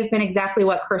 it may have been exactly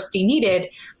what Kirsty needed.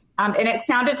 And it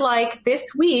sounded like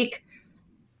this week,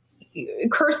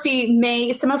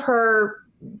 Kirsty some of her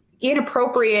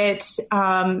inappropriate,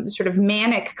 sort of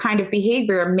manic kind of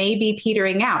behavior may be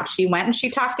petering out. She went and she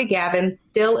talked to Gavin,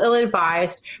 still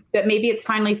ill-advised, but maybe it's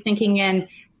finally sinking in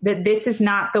that this is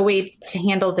not the way to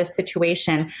handle this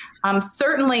situation.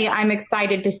 Certainly, I'm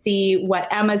excited to see what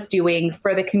Emma's doing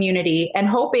for the community, and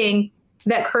hoping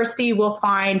that Kirsty will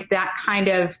find that kind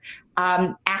of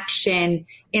action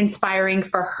inspiring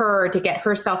for her to get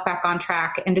herself back on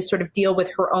track and to sort of deal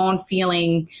with her own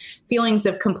feelings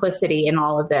of complicity in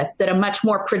all of this, that a much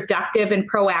more productive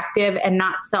and proactive and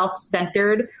not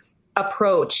self-centered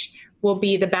approach will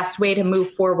be the best way to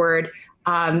move forward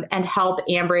and help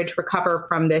Ambridge recover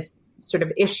from this sort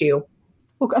of issue.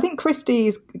 Well, I think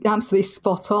Christy's absolutely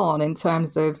spot on in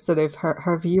terms of sort of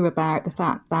her view about the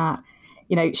fact that,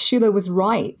 Shula was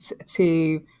right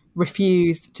to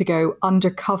refuse to go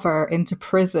undercover into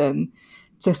prison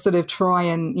to sort of try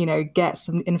and, get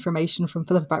some information from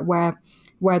Philip about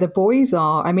where the boys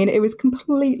are. I mean, it was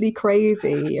completely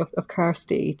crazy of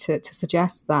Kirsty to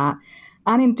suggest that.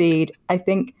 And indeed, I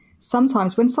think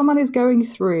sometimes when someone is going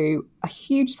through a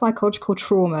huge psychological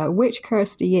trauma, which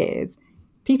Kirsty is,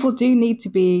 people do need to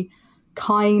be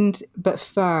kind but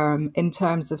firm in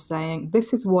terms of saying,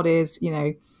 this is what is,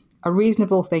 a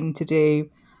reasonable thing to do.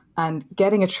 And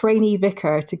getting a trainee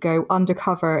vicar to go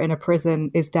undercover in a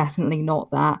prison is definitely not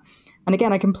that. And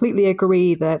again, I completely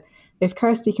agree that if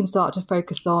Kirsty can start to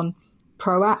focus on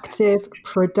proactive,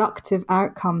 productive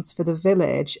outcomes for the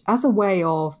village as a way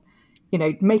of,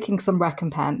 making some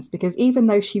recompense, because even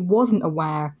though she wasn't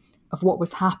aware of what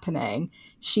was happening,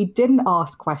 she didn't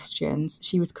ask questions.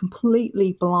 She was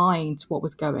completely blind to what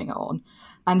was going on.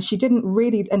 And she didn't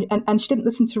really, and she didn't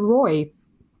listen to Roy,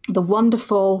 the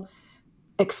wonderful,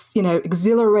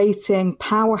 exhilarating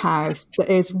powerhouse that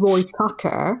is Roy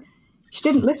Tucker. She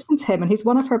didn't listen to him, and he's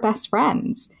one of her best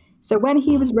friends. So when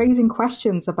he was raising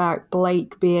questions about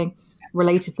Blake being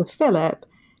related to Philip,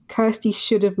 Kirsty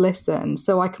should have listened.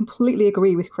 So I completely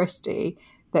agree with Christy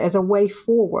that as a way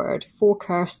forward for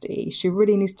Kirsty, she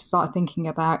really needs to start thinking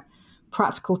about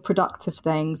practical, productive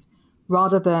things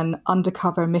rather than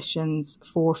undercover missions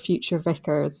for future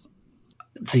vicars.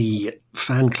 The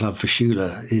fan club for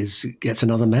Shula gets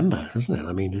another member, doesn't it?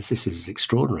 I mean, this is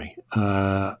extraordinary.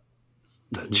 That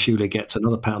Shula gets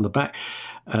another pat on the back.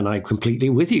 And I'm completely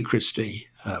with you, Christy,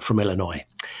 from Illinois,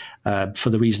 for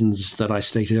the reasons that I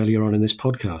stated earlier on in this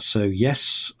podcast. So,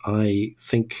 yes, I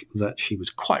think that she was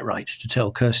quite right to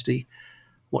tell Kirsty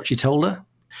what she told her.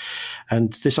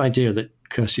 And this idea that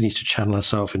Kirsty needs to channel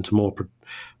herself into more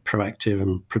proactive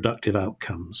and productive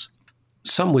outcomes.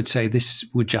 Some would say this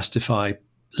would justify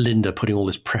Linda putting all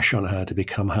this pressure on her to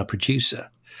become her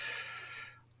producer.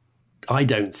 I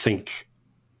don't think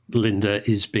Linda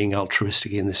is being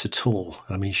altruistic in this at all.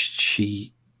 I mean,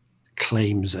 she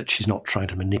claims that she's not trying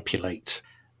to manipulate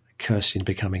Kirsty into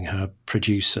becoming her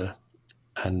producer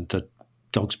and a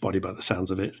dog's body by the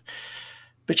sounds of it.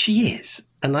 But she is.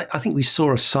 And I think we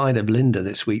saw a side of Linda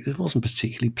this week that wasn't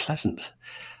particularly pleasant.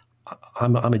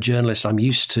 I'm a journalist. I'm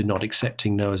used to not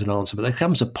accepting no as an answer, but there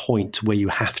comes a point where you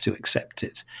have to accept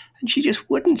it. And she just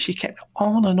wouldn't. She kept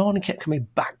on and kept coming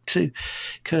back to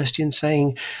Kirsty and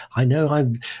saying, I know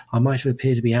I might have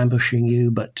appeared to be ambushing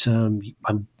you, but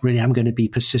I really am going to be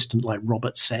persistent like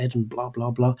Robert said, and blah,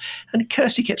 blah, blah. And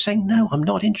Kirsty kept saying, no, I'm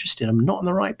not interested. I'm not in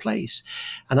the right place.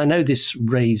 And I know this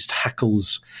raised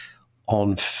hackles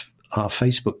on our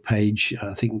Facebook page.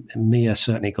 I think Mia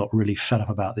certainly got really fed up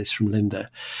about this from Linda.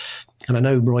 And I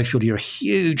know, Roifield, you're a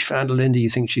huge fan of Linda. You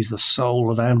think she's the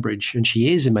soul of Ambridge, and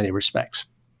she is in many respects.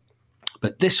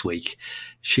 But this week,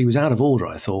 she was out of order,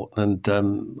 I thought, and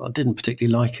I didn't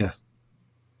particularly like her.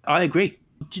 I agree.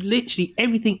 Literally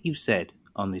everything you've said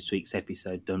on this week's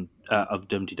episode of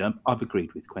Dumpty Dum, I've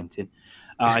agreed with Quentin.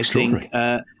 I think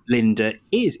Linda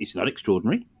it's not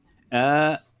extraordinary,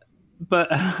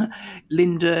 but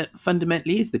Linda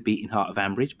fundamentally is the beating heart of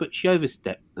Ambridge, but she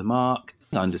overstepped the mark.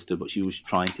 I understood what she was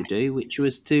trying to do, which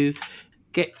was to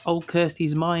get old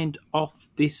Kirsty's mind off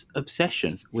this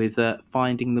obsession with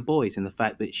finding the boys, and the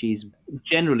fact that she's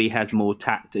generally has more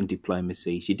tact and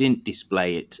diplomacy. She didn't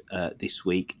display it this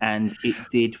week, and it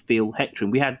did feel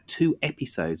hectoring. We had 2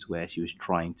 episodes where she was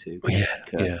trying to Kirsty.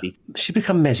 Yeah. She's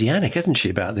become messianic, hasn't she,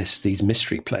 about these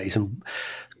mystery plays and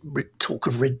talk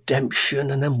of redemption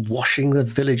and then washing the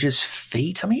villagers'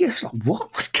 feet. I mean, it's like,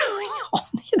 what was going on?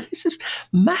 This is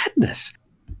madness.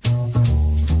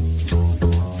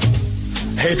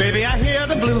 Hey, baby, I hear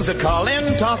the blues are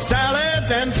calling. Tossed salads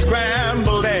and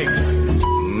scrambled eggs.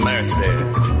 Mercy.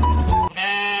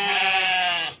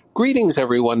 Greetings,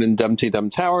 everyone in Dumpty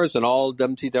Dum Towers and all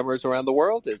Dumpty Dummers around the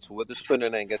world. It's Witherspoon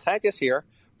and Angus Haggis here.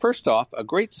 First off, a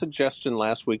great suggestion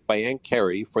last week by Aunt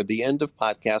Carrie for the end of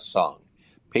podcast song,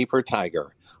 Paper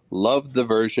Tiger. Loved the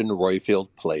version Roifield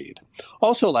played.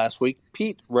 Also last week,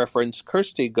 Pete referenced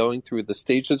Kirsty going through the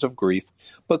stages of grief,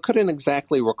 but couldn't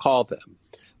exactly recall them.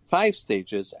 5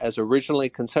 stages, as originally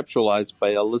conceptualized by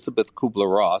Elizabeth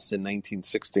Kubler-Ross in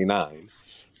 1969.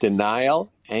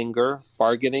 Denial, anger,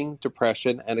 bargaining,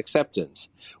 depression, and acceptance.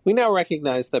 We now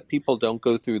recognize that people don't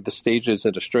go through the stages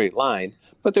in a straight line,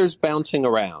 but there's bouncing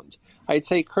around. I'd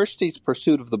say Kirsty's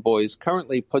pursuit of the boys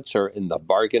currently puts her in the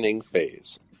bargaining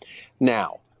phase.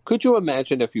 Now, could you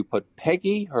imagine if you put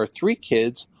Peggy, her 3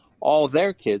 kids, all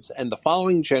their kids, and the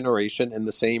following generation in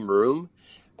the same room?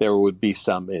 There would be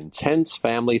some intense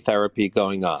family therapy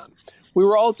going on. We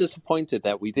were all disappointed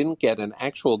that we didn't get an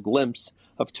actual glimpse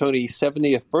of Tony's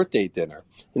 70th birthday dinner.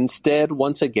 Instead,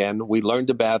 once again, we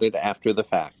learned about it after the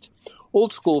fact.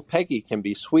 Old school Peggy can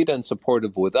be sweet and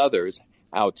supportive with others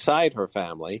outside her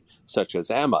family, such as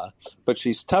Emma, but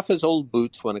she's tough as old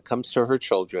boots when it comes to her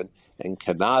children and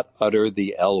cannot utter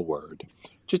the L word.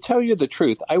 To tell you the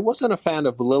truth, I wasn't a fan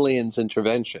of Lillian's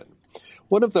intervention.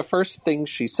 One of the first things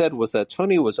she said was that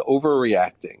Tony was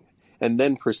overreacting, and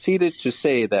then proceeded to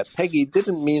say that Peggy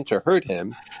didn't mean to hurt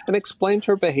him and explained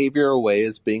her behavior away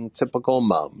as being typical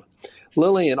mum.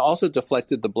 Lillian also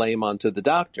deflected the blame onto the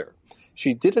doctor.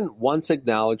 She didn't once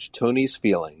acknowledge Tony's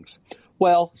feelings.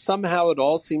 Well, somehow it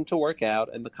all seemed to work out,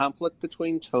 and the conflict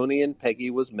between Tony and Peggy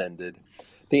was mended.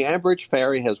 The Ambridge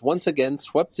fairy has once again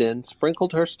swept in,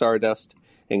 sprinkled her stardust,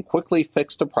 and quickly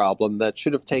fixed a problem that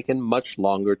should have taken much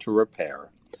longer to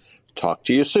repair. Talk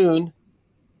to you soon.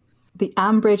 The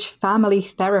Ambridge family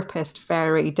therapist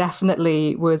fairy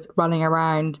definitely was running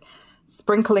around,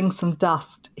 sprinkling some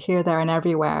dust here, there, and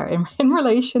everywhere in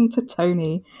relation to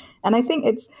Tony. And I think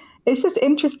it's just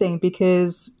interesting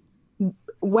because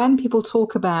when people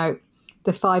talk about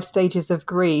the 5 stages of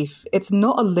grief, it's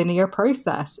not a linear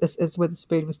process, as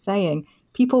Witherspoon was saying.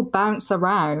 People bounce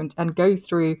around and go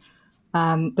through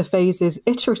the phases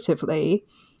iteratively,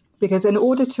 because in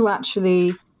order to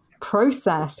actually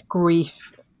process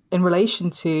grief in relation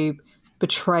to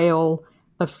betrayal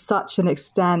of such an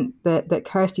extent that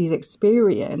Kirsty's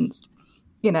experienced,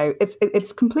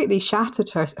 it's completely shattered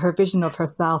her vision of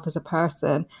herself as a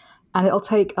person. And it'll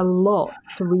take a lot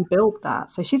to rebuild that.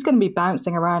 So she's going to be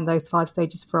bouncing around those 5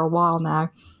 stages for a while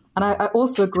now. And I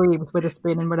also agree with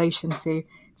Witherspoon in relation to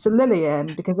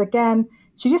Lillian, because again,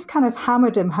 she just kind of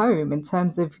hammered him home in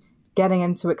terms of getting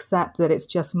him to accept that it's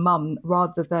just mum,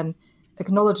 rather than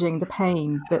acknowledging the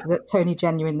pain that Tony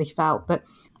genuinely felt. But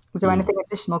was there anything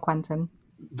additional, Quentin?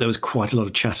 There was quite a lot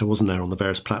of chatter, wasn't there, on the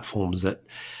various platforms that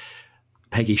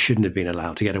Peggy shouldn't have been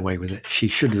allowed to get away with it. She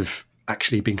should have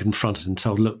actually been confronted and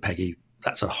told, look, Peggy,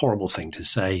 that's a horrible thing to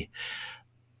say.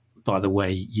 By the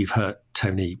way, you've hurt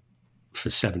Tony for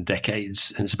 7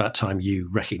 decades, and it's about time you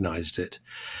recognised it.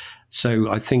 So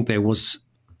I think there was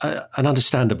an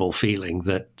understandable feeling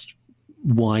that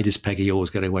why does Peggy always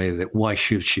get away with it? Why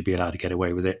should she be allowed to get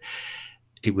away with it?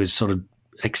 It was sort of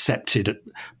accepted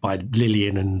by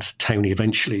Lillian and Tony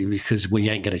eventually because we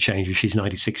ain't going to change her. She's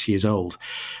 96 years old.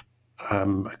 I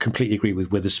completely agree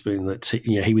with Witherspoon that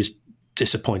he was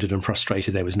disappointed and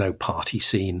frustrated there was no party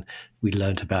scene. We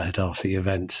learnt about it after the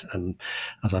event, and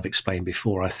as I've explained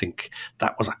before, I think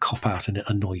that was a cop-out and it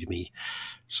annoyed me.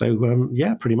 So,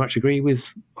 pretty much agree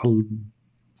with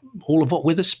all of what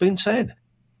Witherspoon said.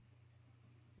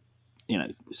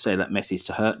 Say that message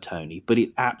to hurt Tony, but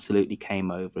it absolutely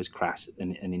came over as crass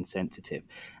and insensitive.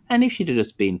 And if she'd have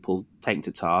just been taken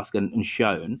to task and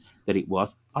shown that it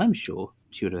was, I'm sure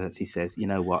she would have, as he says, you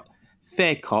know what,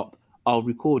 fair cop, I'll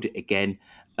record it again.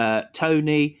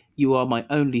 Tony, you are my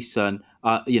only son.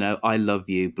 I love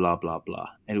you, blah, blah, blah.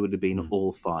 And it would have been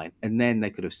all fine. And then they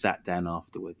could have sat down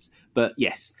afterwards. But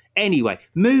yes, anyway,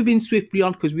 moving swiftly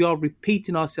on because we are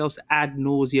repeating ourselves ad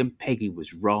nauseum. Peggy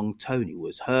was wrong. Tony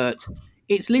was hurt.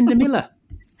 It's Linda Miller.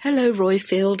 Hello,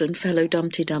 Royfield and fellow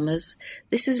Dumpty Dummers.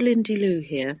 This is Lindy Lou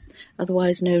here,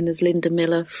 otherwise known as Linda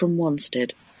Miller from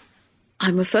Wanstead.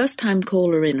 I'm a first-time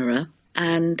caller-innerer,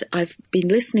 and I've been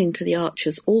listening to the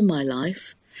Archers all my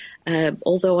life,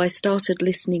 although I started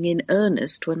listening in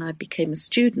earnest when I became a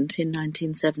student in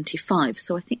 1975,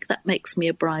 so I think that makes me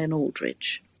a Brian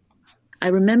Aldridge. I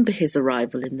remember his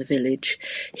arrival in the village.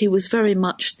 He was very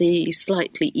much the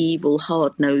slightly evil,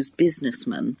 hard-nosed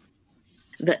businessman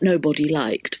that nobody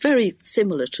liked, very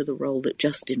similar to the role that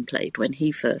Justin played when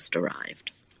he first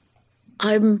arrived.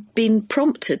 I've been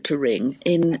prompted to ring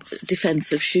in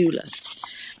defence of Shula.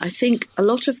 I think a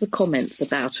lot of the comments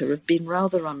about her have been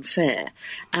rather unfair,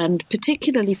 and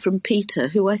particularly from Peter,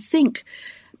 who I think,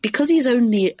 because he's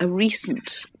only a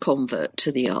recent convert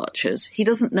to the Archers, he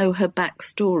doesn't know her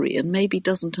backstory and maybe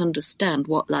doesn't understand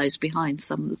what lies behind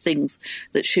some of the things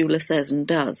that Shula says and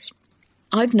does.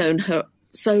 I've known her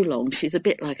so long, she's a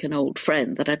bit like an old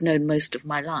friend that I've known most of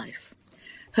my life.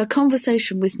 Her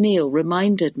conversation with Neil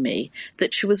reminded me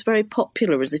that she was very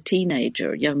popular as a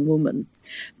teenager, a young woman.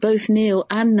 Both Neil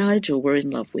and Nigel were in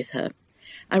love with her.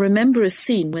 I remember a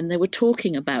scene when they were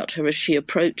talking about her as she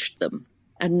approached them,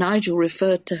 and Nigel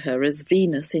referred to her as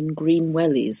Venus in green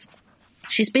wellies.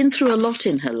 She's been through a lot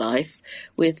in her life,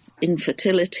 with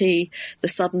infertility, the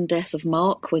sudden death of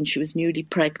Mark when she was newly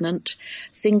pregnant,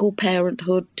 single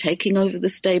parenthood, taking over the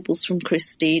stables from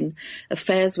Christine,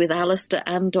 affairs with Alistair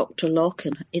and Dr. Locke,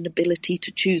 and inability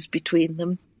to choose between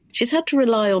them. She's had to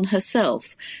rely on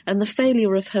herself, and the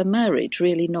failure of her marriage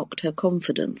really knocked her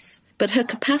confidence. But her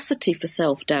capacity for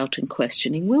self-doubt and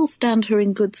questioning will stand her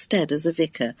in good stead as a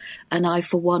vicar, and I,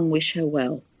 for one, wish her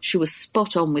well. She was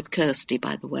spot on with Kirsty,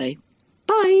 by the way.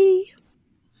 Bye.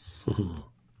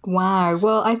 Wow.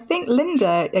 Well, I think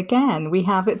Linda, again, we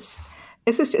have it's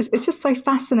just so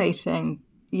fascinating.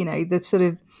 The sort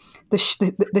of the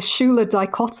Shula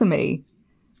dichotomy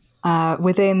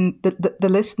within the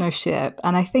listenership,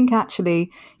 and I think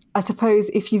actually, I suppose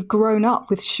if you've grown up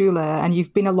with Shula and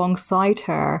you've been alongside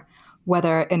her,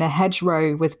 whether in a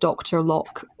hedgerow with Dr.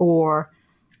 Locke or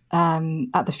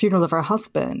at the funeral of her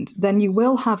husband, then you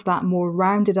will have that more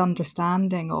rounded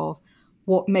understanding of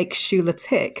what makes Shula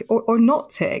tick or not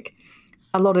tick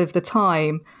a lot of the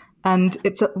time. And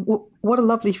what a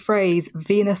lovely phrase,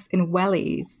 Venus in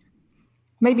wellies.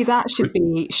 Maybe that should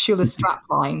be Shula's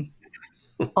strapline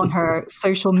on her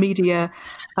social media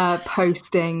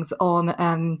postings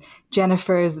on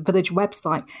Jennifer's village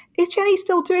website. Is Jenny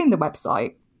still doing the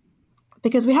website?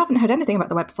 Because we haven't heard anything about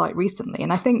the website recently.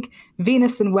 And I think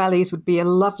Venus in wellies would be a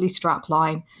lovely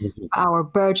strapline for our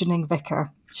burgeoning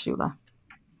vicar, Shula.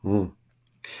 Mm.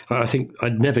 I think I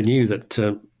never knew that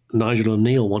Nigel and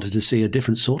Neil wanted to see a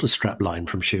different sort of strapline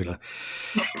from Shula.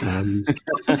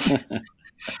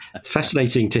 It's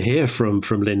fascinating to hear from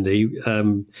Lindy.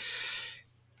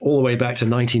 All the way back to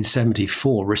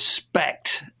 1974,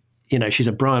 respect. She's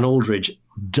a Brian Aldridge,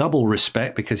 double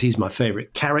respect because he's my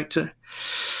favourite character.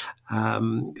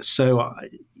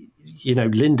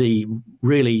 Lindy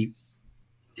really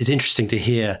is interesting to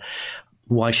hear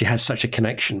why she has such a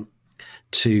connection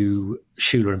to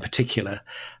Shula in particular.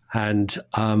 And,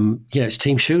 it's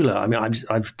Team Shula. I mean,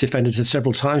 I've defended her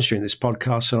several times during this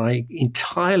podcast, and I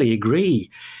entirely agree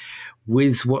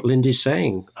with what Lindy's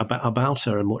saying about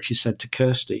her and what she said to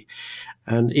Kirsty.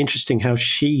 And interesting how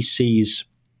she sees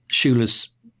Shula's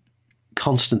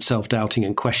constant self-doubting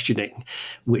and questioning,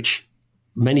 which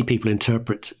many people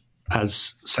interpret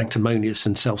as sanctimonious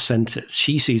and self-centered.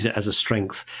 She sees it as a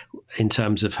strength in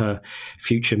terms of her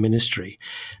future ministry.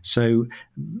 So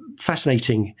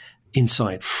fascinating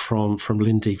insight from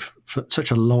Lindy, for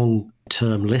such a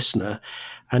long-term listener,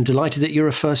 and delighted that you're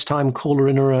a first-time caller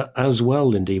in as well,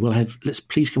 Lindy.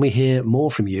 Please can we hear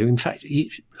more from you? In fact,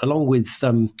 along with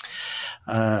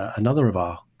another of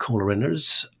our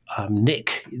caller-inners,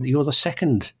 Nick, you're the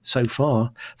second so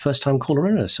far first-time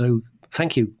caller-inner. So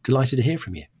thank you. Delighted to hear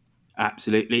from you.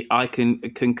 Absolutely. I can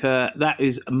concur. That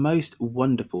is most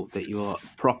wonderful that you are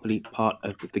properly part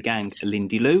of the gang,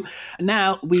 Lindy Lou.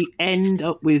 Now we end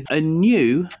up with a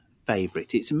new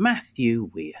favourite. It's Matthew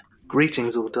Weir.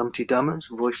 Greetings, all Dumpty Dummers,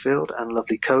 Royfield, and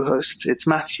lovely co-hosts. It's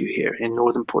Matthew here in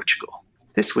northern Portugal.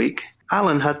 This week,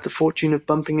 Alan had the fortune of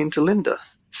bumping into Linda,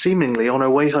 seemingly on her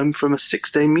way home from a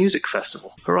 6-day music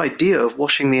festival. Her idea of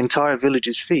washing the entire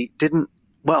village's feet didn't,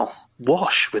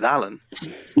 wash with Alan.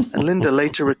 And Linda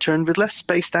later returned with less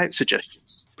spaced out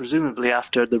suggestions, presumably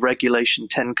after the regulation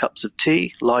 10 cups of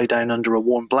tea, lie down under a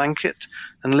warm blanket,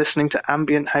 and listening to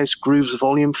Ambient House Grooves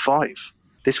Volume 5.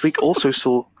 This week also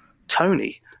saw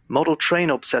Tony, model train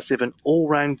obsessive and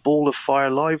all-round ball of fire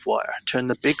live wire, turn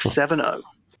the big 7-0.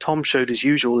 Tom showed his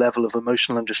usual level of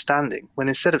emotional understanding when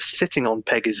instead of sitting on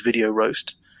Peggy's video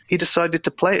roast, he decided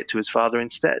to play it to his father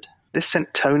instead. This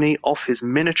sent Tony off his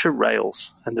miniature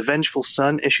rails, and the vengeful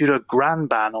son issued a grand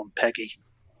ban on Peggy.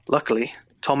 Luckily,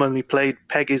 Tom only played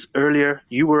Peggy's earlier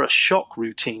 "You Were a Shock"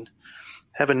 routine.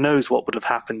 Heaven knows what would have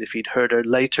happened if he'd heard her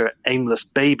later aimless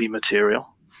baby material.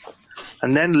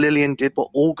 And then Lillian did what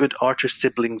all good Archer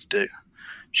siblings do.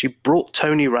 She brought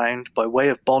Tony round by way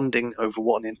of bonding over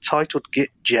what an entitled git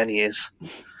Jenny is.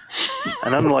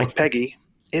 And unlike Peggy,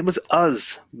 it was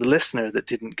us, the listener, that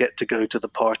didn't get to go to the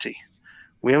party.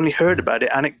 We only heard about it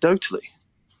anecdotally,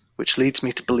 which leads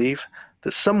me to believe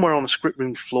that somewhere on the script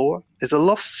room floor is a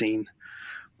lost scene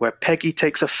where Peggy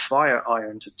takes a fire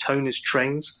iron to Tony's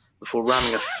trains before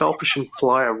ramming a Falconshire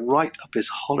flyer right up his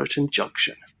Hollerton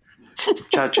junction.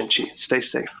 Ciao, Genchi. Stay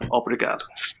safe. Obrigado.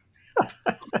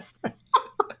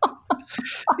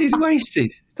 He's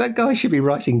wasted. That guy should be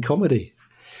writing comedy.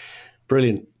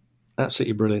 Brilliant.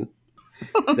 Absolutely brilliant.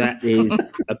 That is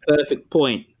a perfect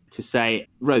point to say,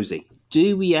 Rosie,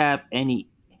 do we have any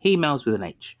emails with an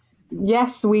H?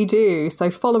 Yes, we do. So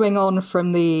following on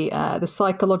from the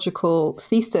psychological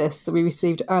thesis that we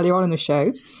received earlier on in the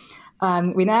show,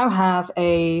 we now have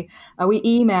a wee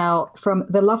email from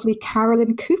the lovely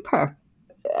Carolyn Cooper.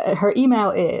 Her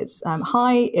email is,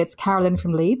 hi, it's Carolyn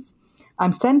from Leeds.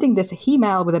 I'm sending this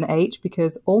email with an H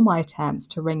because all my attempts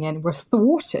to ring in were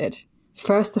thwarted.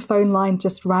 First, the phone line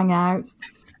just rang out,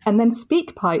 and then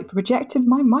SpeakPipe rejected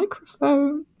my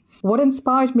microphone. What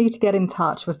inspired me to get in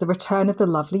touch was the return of the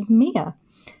lovely Mia.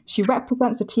 She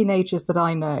represents the teenagers that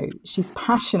I know. She's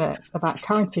passionate about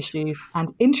current issues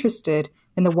and interested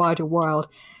in the wider world.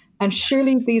 And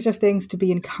surely these are things to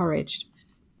be encouraged.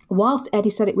 Whilst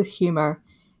Eddie said it with humour,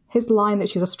 his line that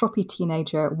she was a stroppy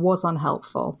teenager was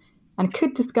unhelpful and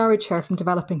could discourage her from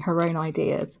developing her own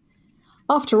ideas.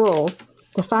 After all,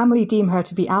 the family deem her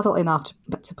to be adult enough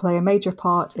to play a major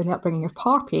part in the upbringing of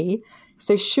Parpy,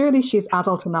 so surely she's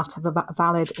adult enough to have a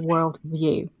valid world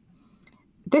view.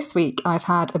 This week, I've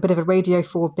had a bit of a Radio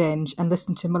 4 binge and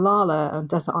listened to Malala on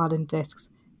Desert Island Discs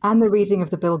and the reading of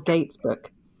the Bill Gates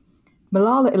book.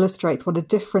 Malala illustrates what a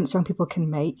difference young people can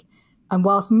make, and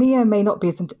whilst Mia may not be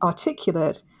as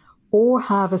articulate or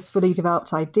have as fully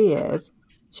developed ideas,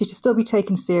 she should still be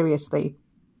taken seriously.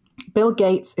 Bill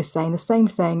Gates is saying the same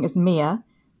thing as Mia,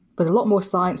 with a lot more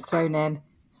science thrown in,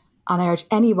 and I urge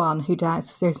anyone who doubts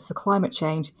the seriousness of climate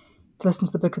change to listen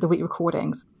to the Book of the Week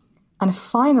recordings. And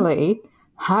finally,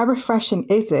 how refreshing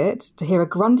is it to hear a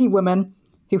Grundy woman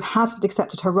who hasn't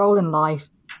accepted her role in life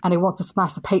and who wants to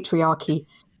smash the patriarchy?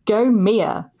 Go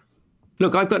Mia!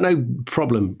 Look, I've got no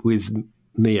problem with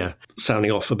Mia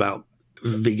sounding off about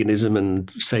veganism and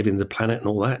saving the planet and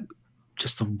all that.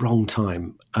 Just the wrong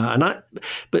time.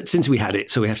 But since we had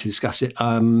it, so we have to discuss it,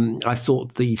 I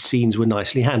thought the scenes were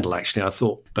nicely handled, actually. I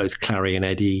thought both Clary and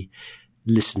Eddie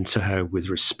listened to her with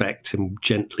respect and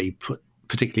gently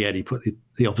particularly Eddie, put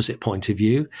the opposite point of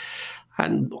view.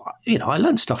 And, I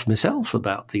learned stuff myself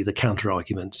about the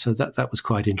counter-argument, so that was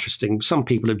quite interesting. Some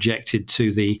people objected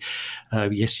to the,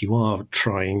 yes, you are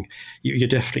trying, you're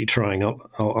definitely trying,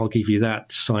 I'll give you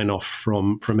that sign-off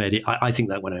from Eddie. I think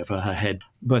that went over her head.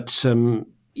 But,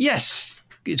 yes,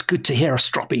 it's good to hear a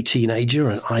stroppy teenager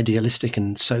and idealistic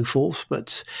and so forth,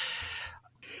 but...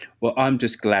 Well, I'm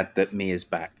just glad that Mia's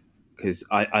back, because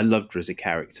I loved her as a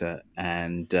character,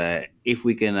 and if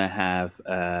we're going to have...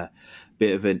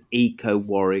 bit of an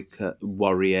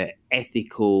eco-warrior,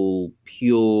 ethical,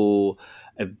 pure,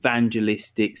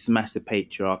 evangelistic, smash the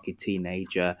patriarchy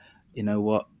teenager. You know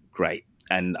what? Great.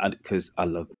 And because I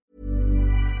love it.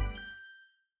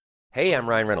 Hey, I'm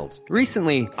Ryan Reynolds.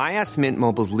 Recently, I asked Mint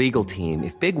Mobile's legal team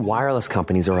if big wireless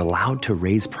companies are allowed to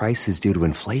raise prices due to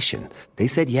inflation. They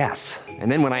said yes.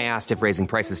 And then when I asked if raising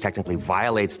prices technically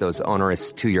violates those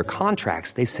onerous two-year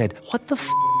contracts, they said, "What the f***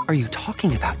 are you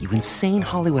talking about, you insane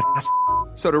Hollywood ass?"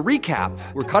 So to recap,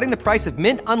 we're cutting the price of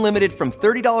Mint Unlimited from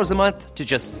 $30 a month to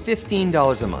just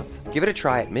 $15 a month. Give it a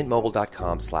try at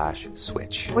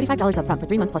mintmobile.com/switch. $45 up front for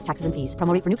 3 months plus taxes and fees.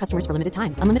 Promo rate for new customers for limited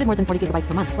time. Unlimited more than 40 gigabytes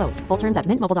per month. Slows full terms at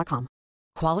mintmobile.com.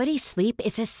 Quality sleep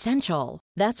is essential.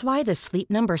 That's why the Sleep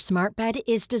Number Smart Bed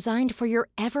is designed for your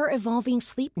ever-evolving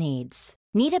sleep needs.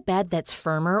 Need a bed that's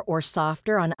firmer or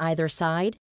softer on either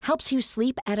side? Helps you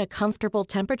sleep at a comfortable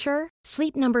temperature?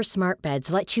 Sleep Number Smart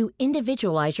Beds let you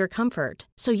individualize your comfort,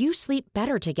 so you sleep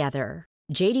better together.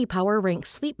 J.D. Power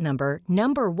ranks Sleep Number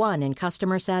 #1 in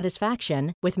customer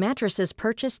satisfaction with mattresses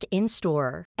purchased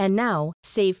in-store. And now,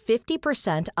 save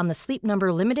 50% on the Sleep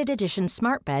Number Limited Edition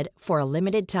Smart Bed for a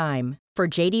limited time. For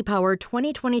J.D. Power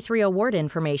 2023 award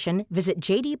information, visit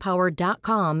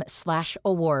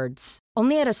jdpower.com/awards.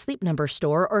 Only at a Sleep Number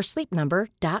store or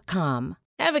sleepnumber.com.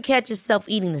 Ever catch yourself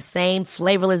eating the same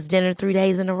flavorless dinner 3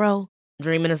 days in a row?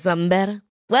 Dreaming of something better?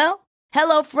 Well,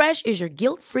 HelloFresh is your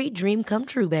guilt-free dream come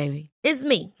true, baby. It's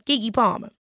me, Keke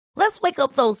Palmer. Let's wake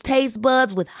up those taste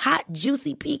buds with hot,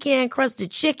 juicy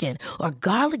pecan-crusted chicken or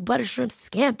garlic butter shrimp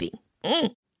scampi.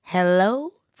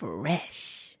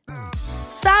 HelloFresh.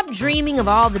 Stop dreaming of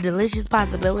all the delicious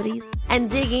possibilities and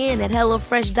dig in at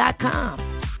HelloFresh.com.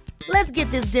 Let's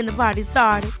get this dinner party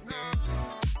started.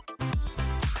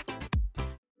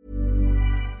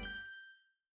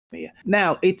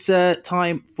 Now, it's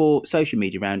time for Social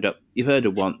Media Roundup. You've heard her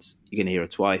once, you're going to hear her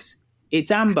twice.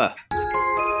 It's Amber.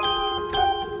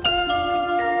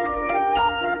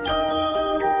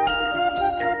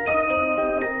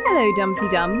 Hello, Dumpty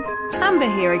Dum. Amber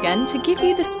here again to give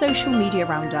you the Social Media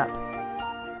Roundup.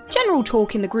 General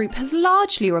talk in the group has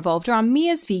largely revolved around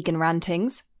Mia's vegan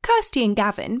rantings, Kirsty and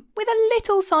Gavin, with a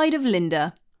little side of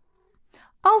Linda.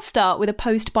 I'll start with a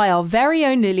post by our very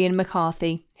own Lillian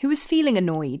McCarthy, who was feeling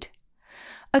annoyed.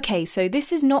 Okay, so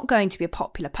this is not going to be a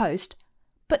popular post,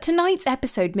 but tonight's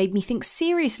episode made me think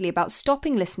seriously about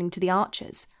stopping listening to The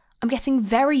Archers. I'm getting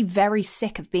very, very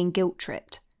sick of being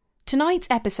guilt-tripped. Tonight's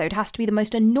episode has to be the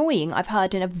most annoying I've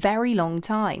heard in a very long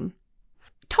time.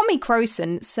 Tommy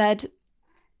Crowson said,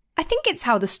 I think it's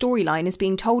how the storyline is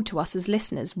being told to us as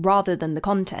listeners rather than the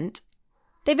content.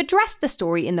 They've addressed the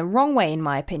story in the wrong way, in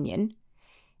my opinion.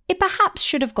 It perhaps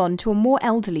should have gone to a more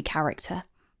elderly character,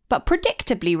 but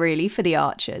predictably really for the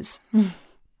Archers.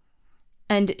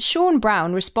 And Sean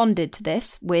Brown responded to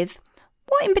this with,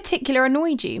 what in particular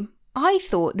annoyed you? I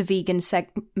thought the vegan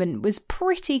segment was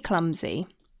pretty clumsy.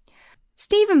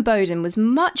 Stephen Bowden was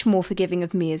much more forgiving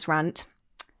of Mia's rant.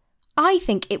 I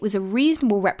think it was a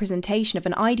reasonable representation of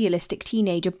an idealistic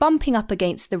teenager bumping up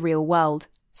against the real world,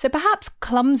 so perhaps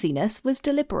clumsiness was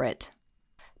deliberate.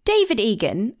 David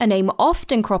Egan, a name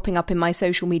often cropping up in my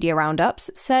social media roundups,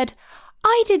 said,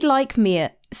 I did like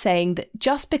Mia saying that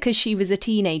just because she was a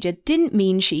teenager didn't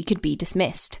mean she could be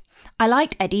dismissed. I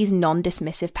liked Eddie's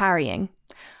non-dismissive parrying.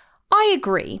 I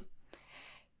agree.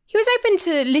 He was open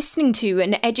to listening to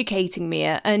and educating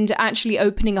Mia and actually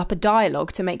opening up a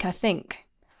dialogue to make her think.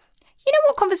 You know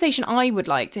what conversation I would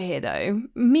like to hear though?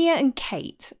 Mia and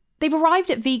Kate. They've arrived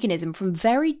at veganism from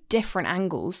very different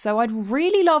angles, so I'd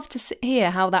really love to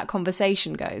hear how that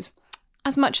conversation goes.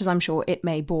 As much as I'm sure it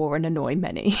may bore and annoy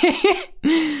many.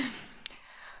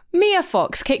 Mia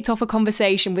Fox kicked off a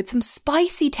conversation with some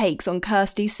spicy takes on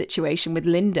Kirsty's situation with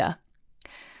Linda.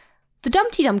 The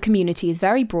Dumpty Dum community is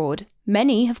very broad.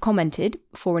 Many have commented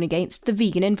for and against the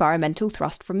vegan environmental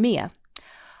thrust from Mia.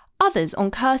 Others on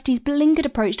Kirsty's blinkered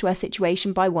approach to her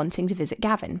situation by wanting to visit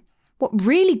Gavin. What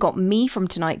really got me from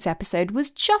tonight's episode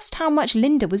was just how much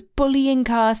Linda was bullying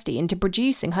Kirsty into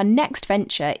producing her next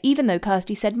venture, even though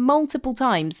Kirsty said multiple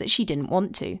times that she didn't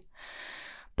want to.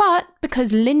 But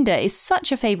because Linda is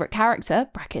such a favourite character,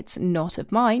 brackets not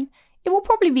of mine, it will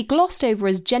probably be glossed over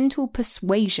as gentle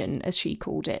persuasion, as she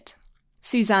called it.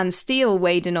 Suzanne Steele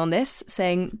weighed in on this,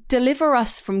 saying, "Deliver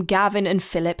us from Gavin and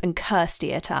Philip and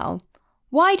Kirsty et al.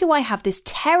 Why do I have this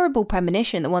terrible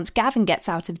premonition that once Gavin gets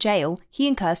out of jail, he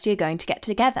and Kirsty are going to get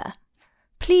together?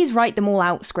 Please write them all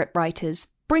out, script writers.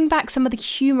 Bring back some of the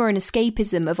humour and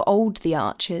escapism of old The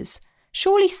Archers.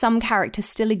 Surely some characters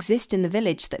still exist in the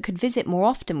village that could visit more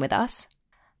often with us."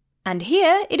 And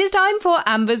here it is time for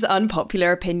Amber's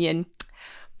unpopular opinion.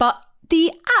 But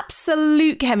the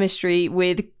absolute chemistry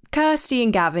with Kirsty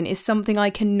and Gavin is something I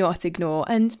cannot ignore,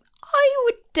 and I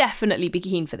would definitely be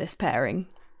keen for this pairing.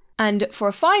 And for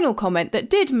a final comment that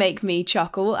did make me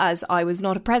chuckle, as I was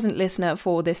not a present listener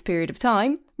for this period of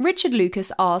time, Richard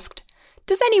Lucas asked,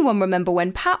 "Does anyone remember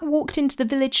when Pat walked into the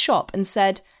village shop and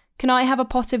said, 'Can I have a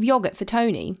pot of yoghurt for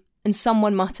Tony?' And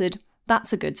someone muttered,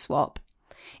 'That's a good swap.'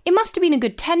 It must have been a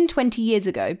good 10-20 years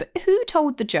ago, but who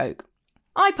told the joke?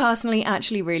 I personally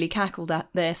actually really cackled at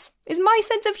this. Is my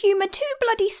sense of humour too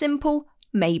bloody simple?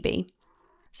 Maybe.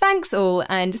 Thanks all,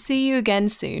 and see you again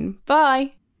soon.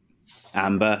 Bye."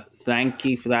 Amber, thank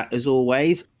you for that as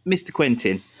always. Mr.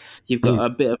 Quentin, you've got a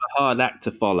bit of a hard act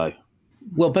to follow.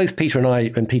 Well, both Peter and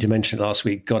I, and Peter mentioned last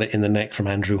week, got it in the neck from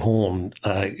Andrew Horn,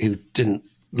 who didn't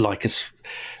like us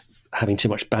having too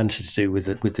much banter to do with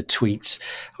the tweets.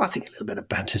 I think a little bit of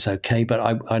banter's okay,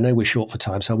 but I know we're short for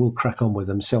time, so I will crack on with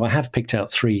them. So I have picked out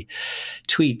 3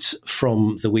 tweets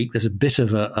from the week. There's a bit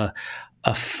of a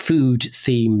food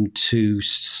theme to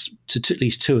at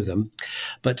least 2 of them.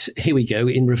 But here we go,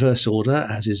 in reverse order,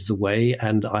 as is the way,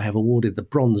 and I have awarded the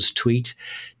bronze tweet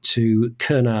to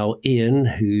Kernow Ian,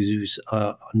 who's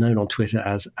known on Twitter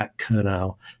as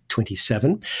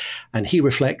 @Kernow27, and he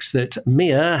reflects that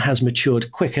Mia has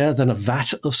matured quicker than a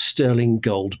vat of sterling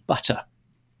gold butter,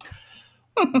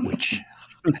 which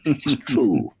I think is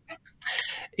true.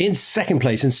 In second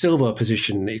place, in silver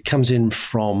position, it comes in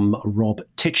from Rob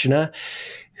Titchener,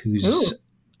 who's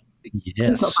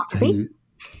as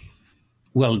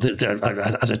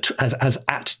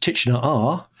at Titchener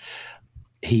R,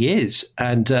 he is,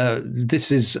 and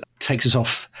this takes us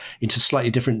off into a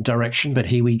slightly different direction. But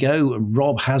here we go.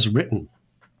 Rob has written,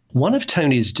 "One of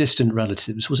Tony's distant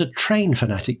relatives was a train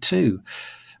fanatic too.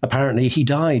 Apparently, he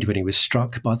died when he was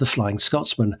struck by the Flying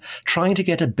Scotsman, trying to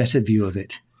get a better view of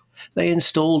it. They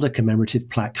installed a commemorative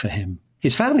plaque for him.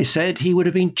 His family said he would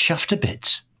have been chuffed to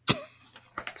bits."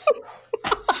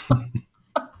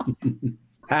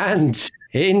 And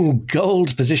in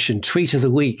gold position, tweet of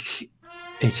the week,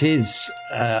 it is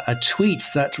a tweet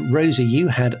that, Rosie, you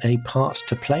had a part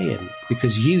to play in,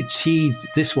 because you teed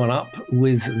this one up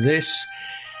with this.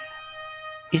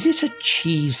 "Is it a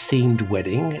cheese-themed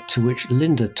wedding?" To which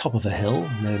Linda Top of a Hill,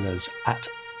 known as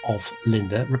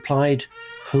 @oflinda, replied,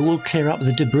 "Who will clear up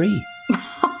the debris?"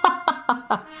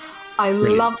 I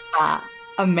love that.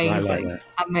 Amazing. I like that.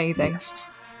 Amazing. Yes.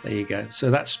 There you go. So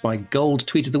that's my gold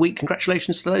tweet of the week.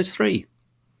 Congratulations to those 3.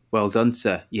 Well done,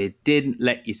 sir. You didn't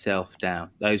let yourself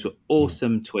down. Those were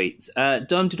awesome tweets.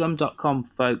 Dumtydum.com,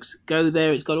 folks. Go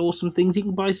there. It's got awesome things. You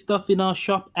can buy stuff in our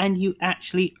shop, and you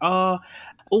actually are.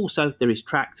 Also, there is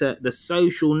Tractor, the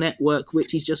social network,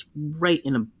 which is just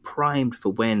rating and primed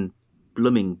for when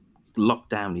blooming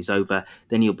lockdown is over.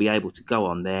 Then you'll be able to go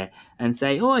on there and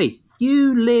say, "Oi,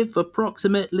 you live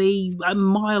approximately a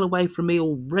mile away from me,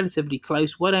 or relatively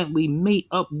close. Why don't we meet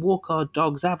up, walk our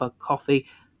dogs, have a coffee,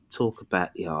 talk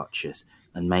about the Archers,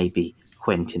 and maybe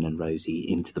Quentin and Rosie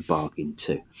into the bargain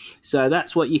too." So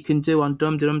that's what you can do on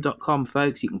dumdum.com,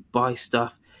 folks. You can buy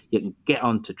stuff. You can get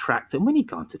onto Tractor. And when you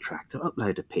go onto Tractor,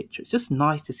 upload a picture. It's just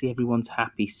nice to see everyone's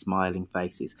happy, smiling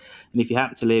faces. And if you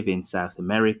happen to live in South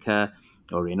America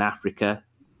or in Africa,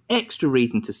 extra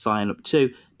reason to sign up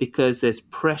too, because there's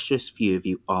precious few of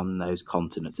you on those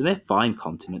continents, and they're fine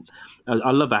continents.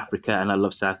 I love Africa and I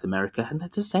love South America, and they're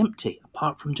just empty,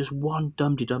 apart from just one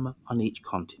Dumdy-Dummer on each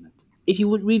continent. If you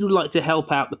would really like to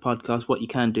help out the podcast, what you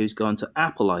can do is go onto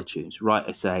Apple iTunes, write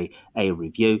us a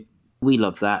review. We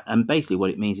love that. And basically what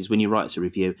it means is when you write us a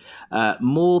review,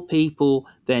 more people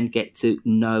then get to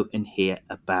know and hear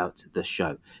about the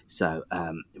show. So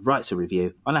write us a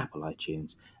review on Apple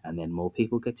iTunes, and then more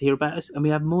people get to hear about us, and we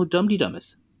have more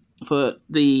Dumdy-Dummers. For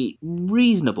the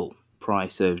reasonable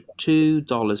price of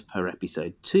 $2 per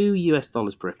episode,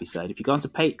 $2 per episode, if you go onto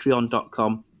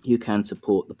patreon.com, you can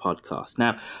support the podcast.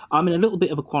 Now, I'm in a little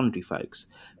bit of a quandary, folks,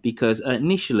 because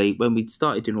initially when we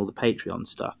started doing all the Patreon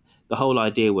stuff, the whole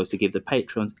idea was to give the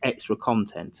patrons extra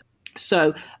content.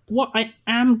 So what I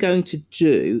am going to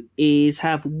do is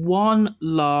have one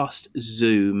last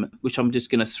Zoom, which I'm just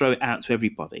going to throw it out to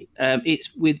everybody.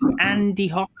 It's with Andy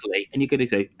Hockley, and you're going to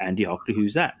go, "Andy Hockley,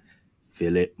 who's that?"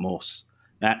 "Philip Moss."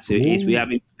 That's who it is. We have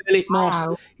him, Philip Moss.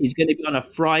 Wow. He's going to be on a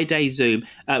Friday Zoom.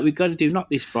 We're going to do not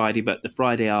this Friday, but the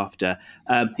Friday after.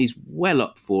 He's well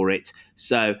up for it.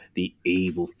 So the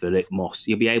evil Philip Moss.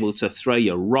 You'll be able to throw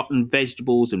your rotten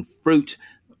vegetables and fruit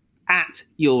at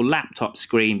your laptop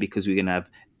screen, because we're going to have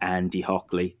Andy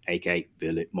Hockley, aka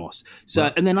Philip Moss. So,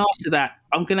 right. And then after that,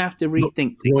 I'm going to have to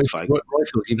rethink things.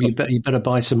 You better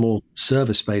buy some more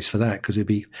server space for that, because it'd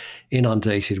be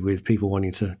inundated with people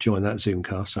wanting to join that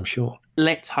Zoomcast, I'm sure.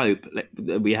 Let's hope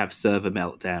that we have server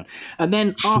meltdown. And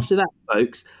then after that,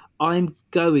 folks, I'm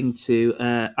going to,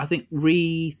 I think,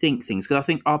 rethink things, because I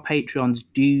think our Patreons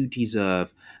do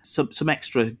deserve some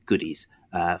extra goodies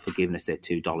for giving us their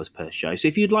 $2 per show. So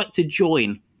if you'd like to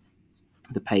join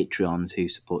the Patreons who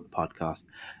support the podcast,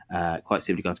 quite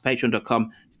simply go to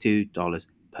patreon.com. It's $2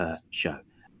 per show.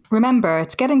 Remember,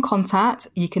 to get in contact,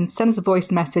 you can send us a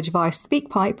voice message via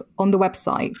SpeakPipe on the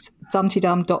website,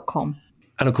 dumptydum.com.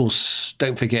 And of course,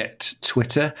 don't forget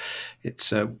Twitter.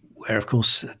 It's where, of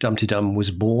course, Dumpty Dum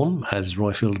was born, as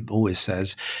Roifield always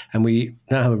says. And we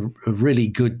now have a really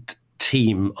good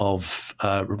team of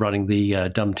running the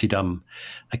Dumpty Dum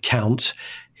account,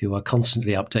 who are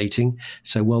constantly updating.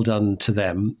 So well done to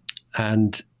them.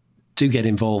 And do get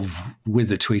involved with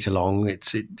the tweet along.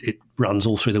 It runs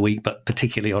all through the week, but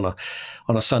particularly on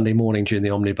a Sunday morning during the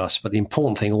omnibus. But the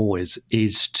important thing always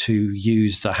is to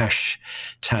use the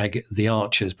hashtag The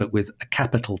Archers, but with a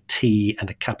capital T and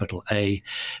a capital A,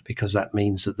 because that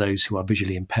means that those who are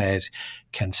visually impaired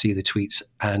can see the tweets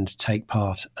and take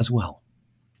part as well.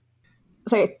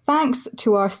 So thanks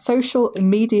to our social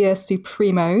media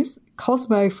supremos,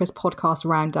 Cosmo for his podcast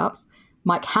roundups,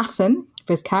 Mike Hatton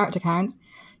for his character counts,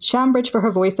 Shambridge for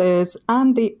her voices,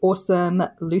 and the awesome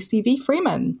Lucy V.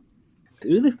 Freeman.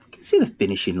 You can see the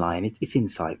finishing line. It's in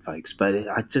sight, folks. But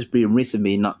I'd just be remiss of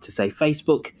me not to say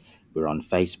Facebook. We're on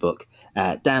Facebook.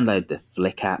 Download the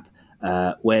Flick app,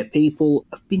 where people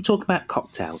have been talking about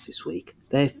cocktails this week,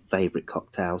 their favourite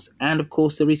cocktails. And, of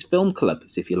course, there is Film Club.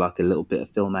 So if you like a little bit of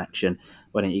film action,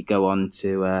 why don't you go on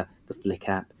to the Flick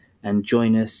app and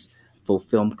join us for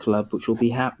Film Club, which will be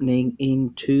happening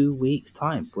in 2 weeks'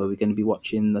 time, where we're going to be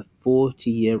watching the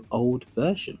 40-year-old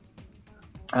version.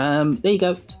 There you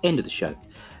go, end of the show.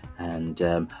 And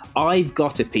I've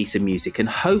got a piece of music, and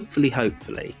hopefully,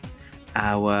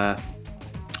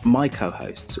 my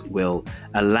co-hosts will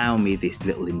allow me this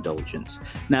little indulgence.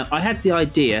 Now, I had the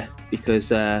idea because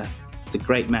the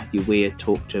great Matthew Weir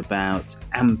talked about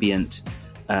ambient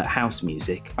house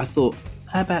music. I thought,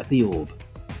 how about the Orb?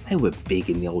 They were big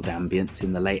in the old ambience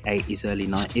in the late 80s, early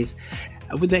 90s,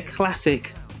 with their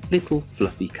classic Little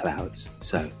Fluffy Clouds.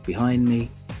 So behind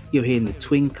me, you're hearing the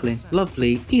twinkling,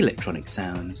 lovely electronic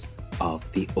sounds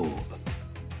of the Orb.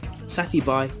 Tatty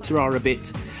bye, ta-ra a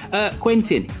bit.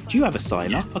 Quentin, do you have a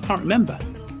sign-off? I can't remember.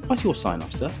 What's your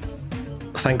sign-off, sir?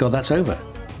 Thank God that's over.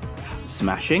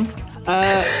 Smashing.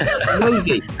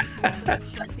 Rosie.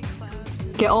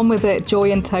 Get on with it,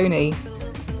 Joy and Tony.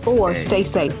 Or stay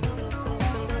safe.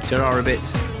 Ta-ra a bit.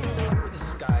 The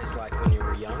skies like when you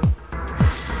were young.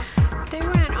 They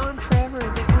went on forever.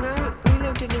 We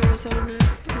lived in Arizona,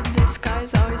 and the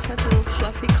skies always had little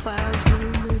fluffy clouds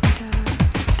in them,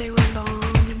 and they were long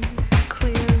and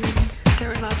clear, and there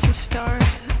were lots of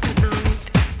stars at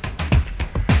night.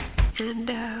 And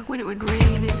when it would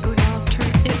rain, it would all turn.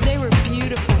 They were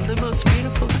beautiful, the most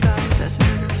beautiful skies, as a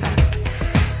matter of fact.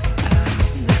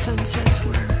 The sunsets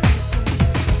were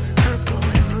purple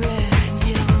and red and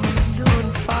yellow and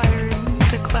on fire, and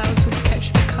the clouds would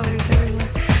catch the colors everywhere.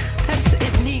 That's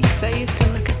neat, because I used to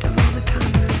look at them all the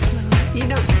time when I was little. You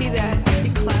don't see that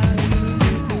in clouds,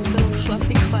 little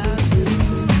fluffy clouds.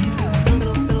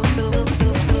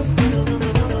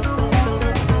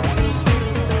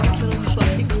 Little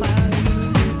fluffy clouds,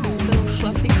 little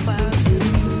fluffy clouds.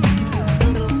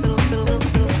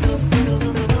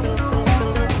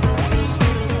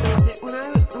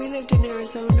 We lived in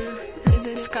Arizona, and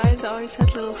the skies always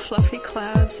had little fluffy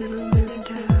clouds in them, and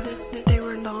they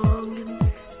were long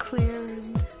and clear,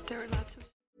 and there were lots of...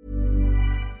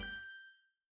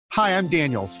 Hi, I'm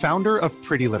Daniel, founder of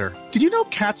Pretty Litter. Did you know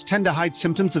cats tend to hide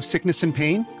symptoms of sickness and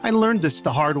pain? I learned this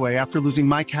the hard way after losing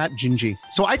my cat, Gingy.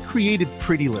 So I created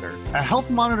Pretty Litter, a health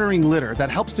monitoring litter that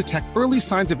helps detect early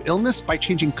signs of illness by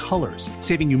changing colors,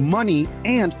 saving you money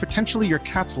and potentially your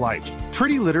cat's life.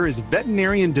 Pretty Litter is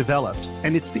veterinarian developed,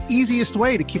 and it's the easiest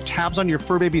way to keep tabs on your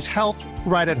fur baby's health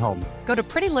right at home. Go to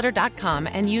prettylitter.com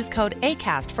and use code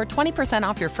ACAST for 20%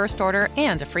 off your first order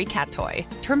and a free cat toy.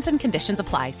 Terms and conditions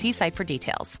apply. See site for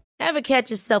details. Ever catch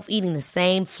yourself eating the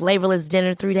same flavorless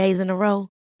dinner 3 days in a row?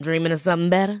 Dreaming of something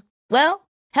better? Well,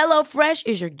 HelloFresh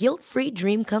is your guilt-free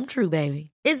dream come true, baby.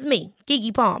 It's me,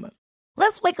 Keke Palmer.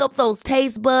 Let's wake up those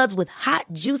taste buds with hot,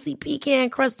 juicy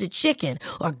pecan-crusted chicken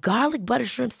or garlic butter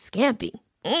shrimp scampi.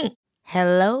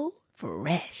 Hello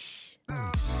Fresh.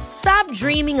 Stop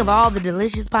dreaming of all the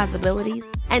delicious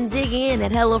possibilities and dig in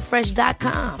at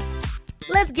HelloFresh.com.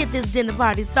 Let's get this dinner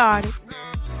party started.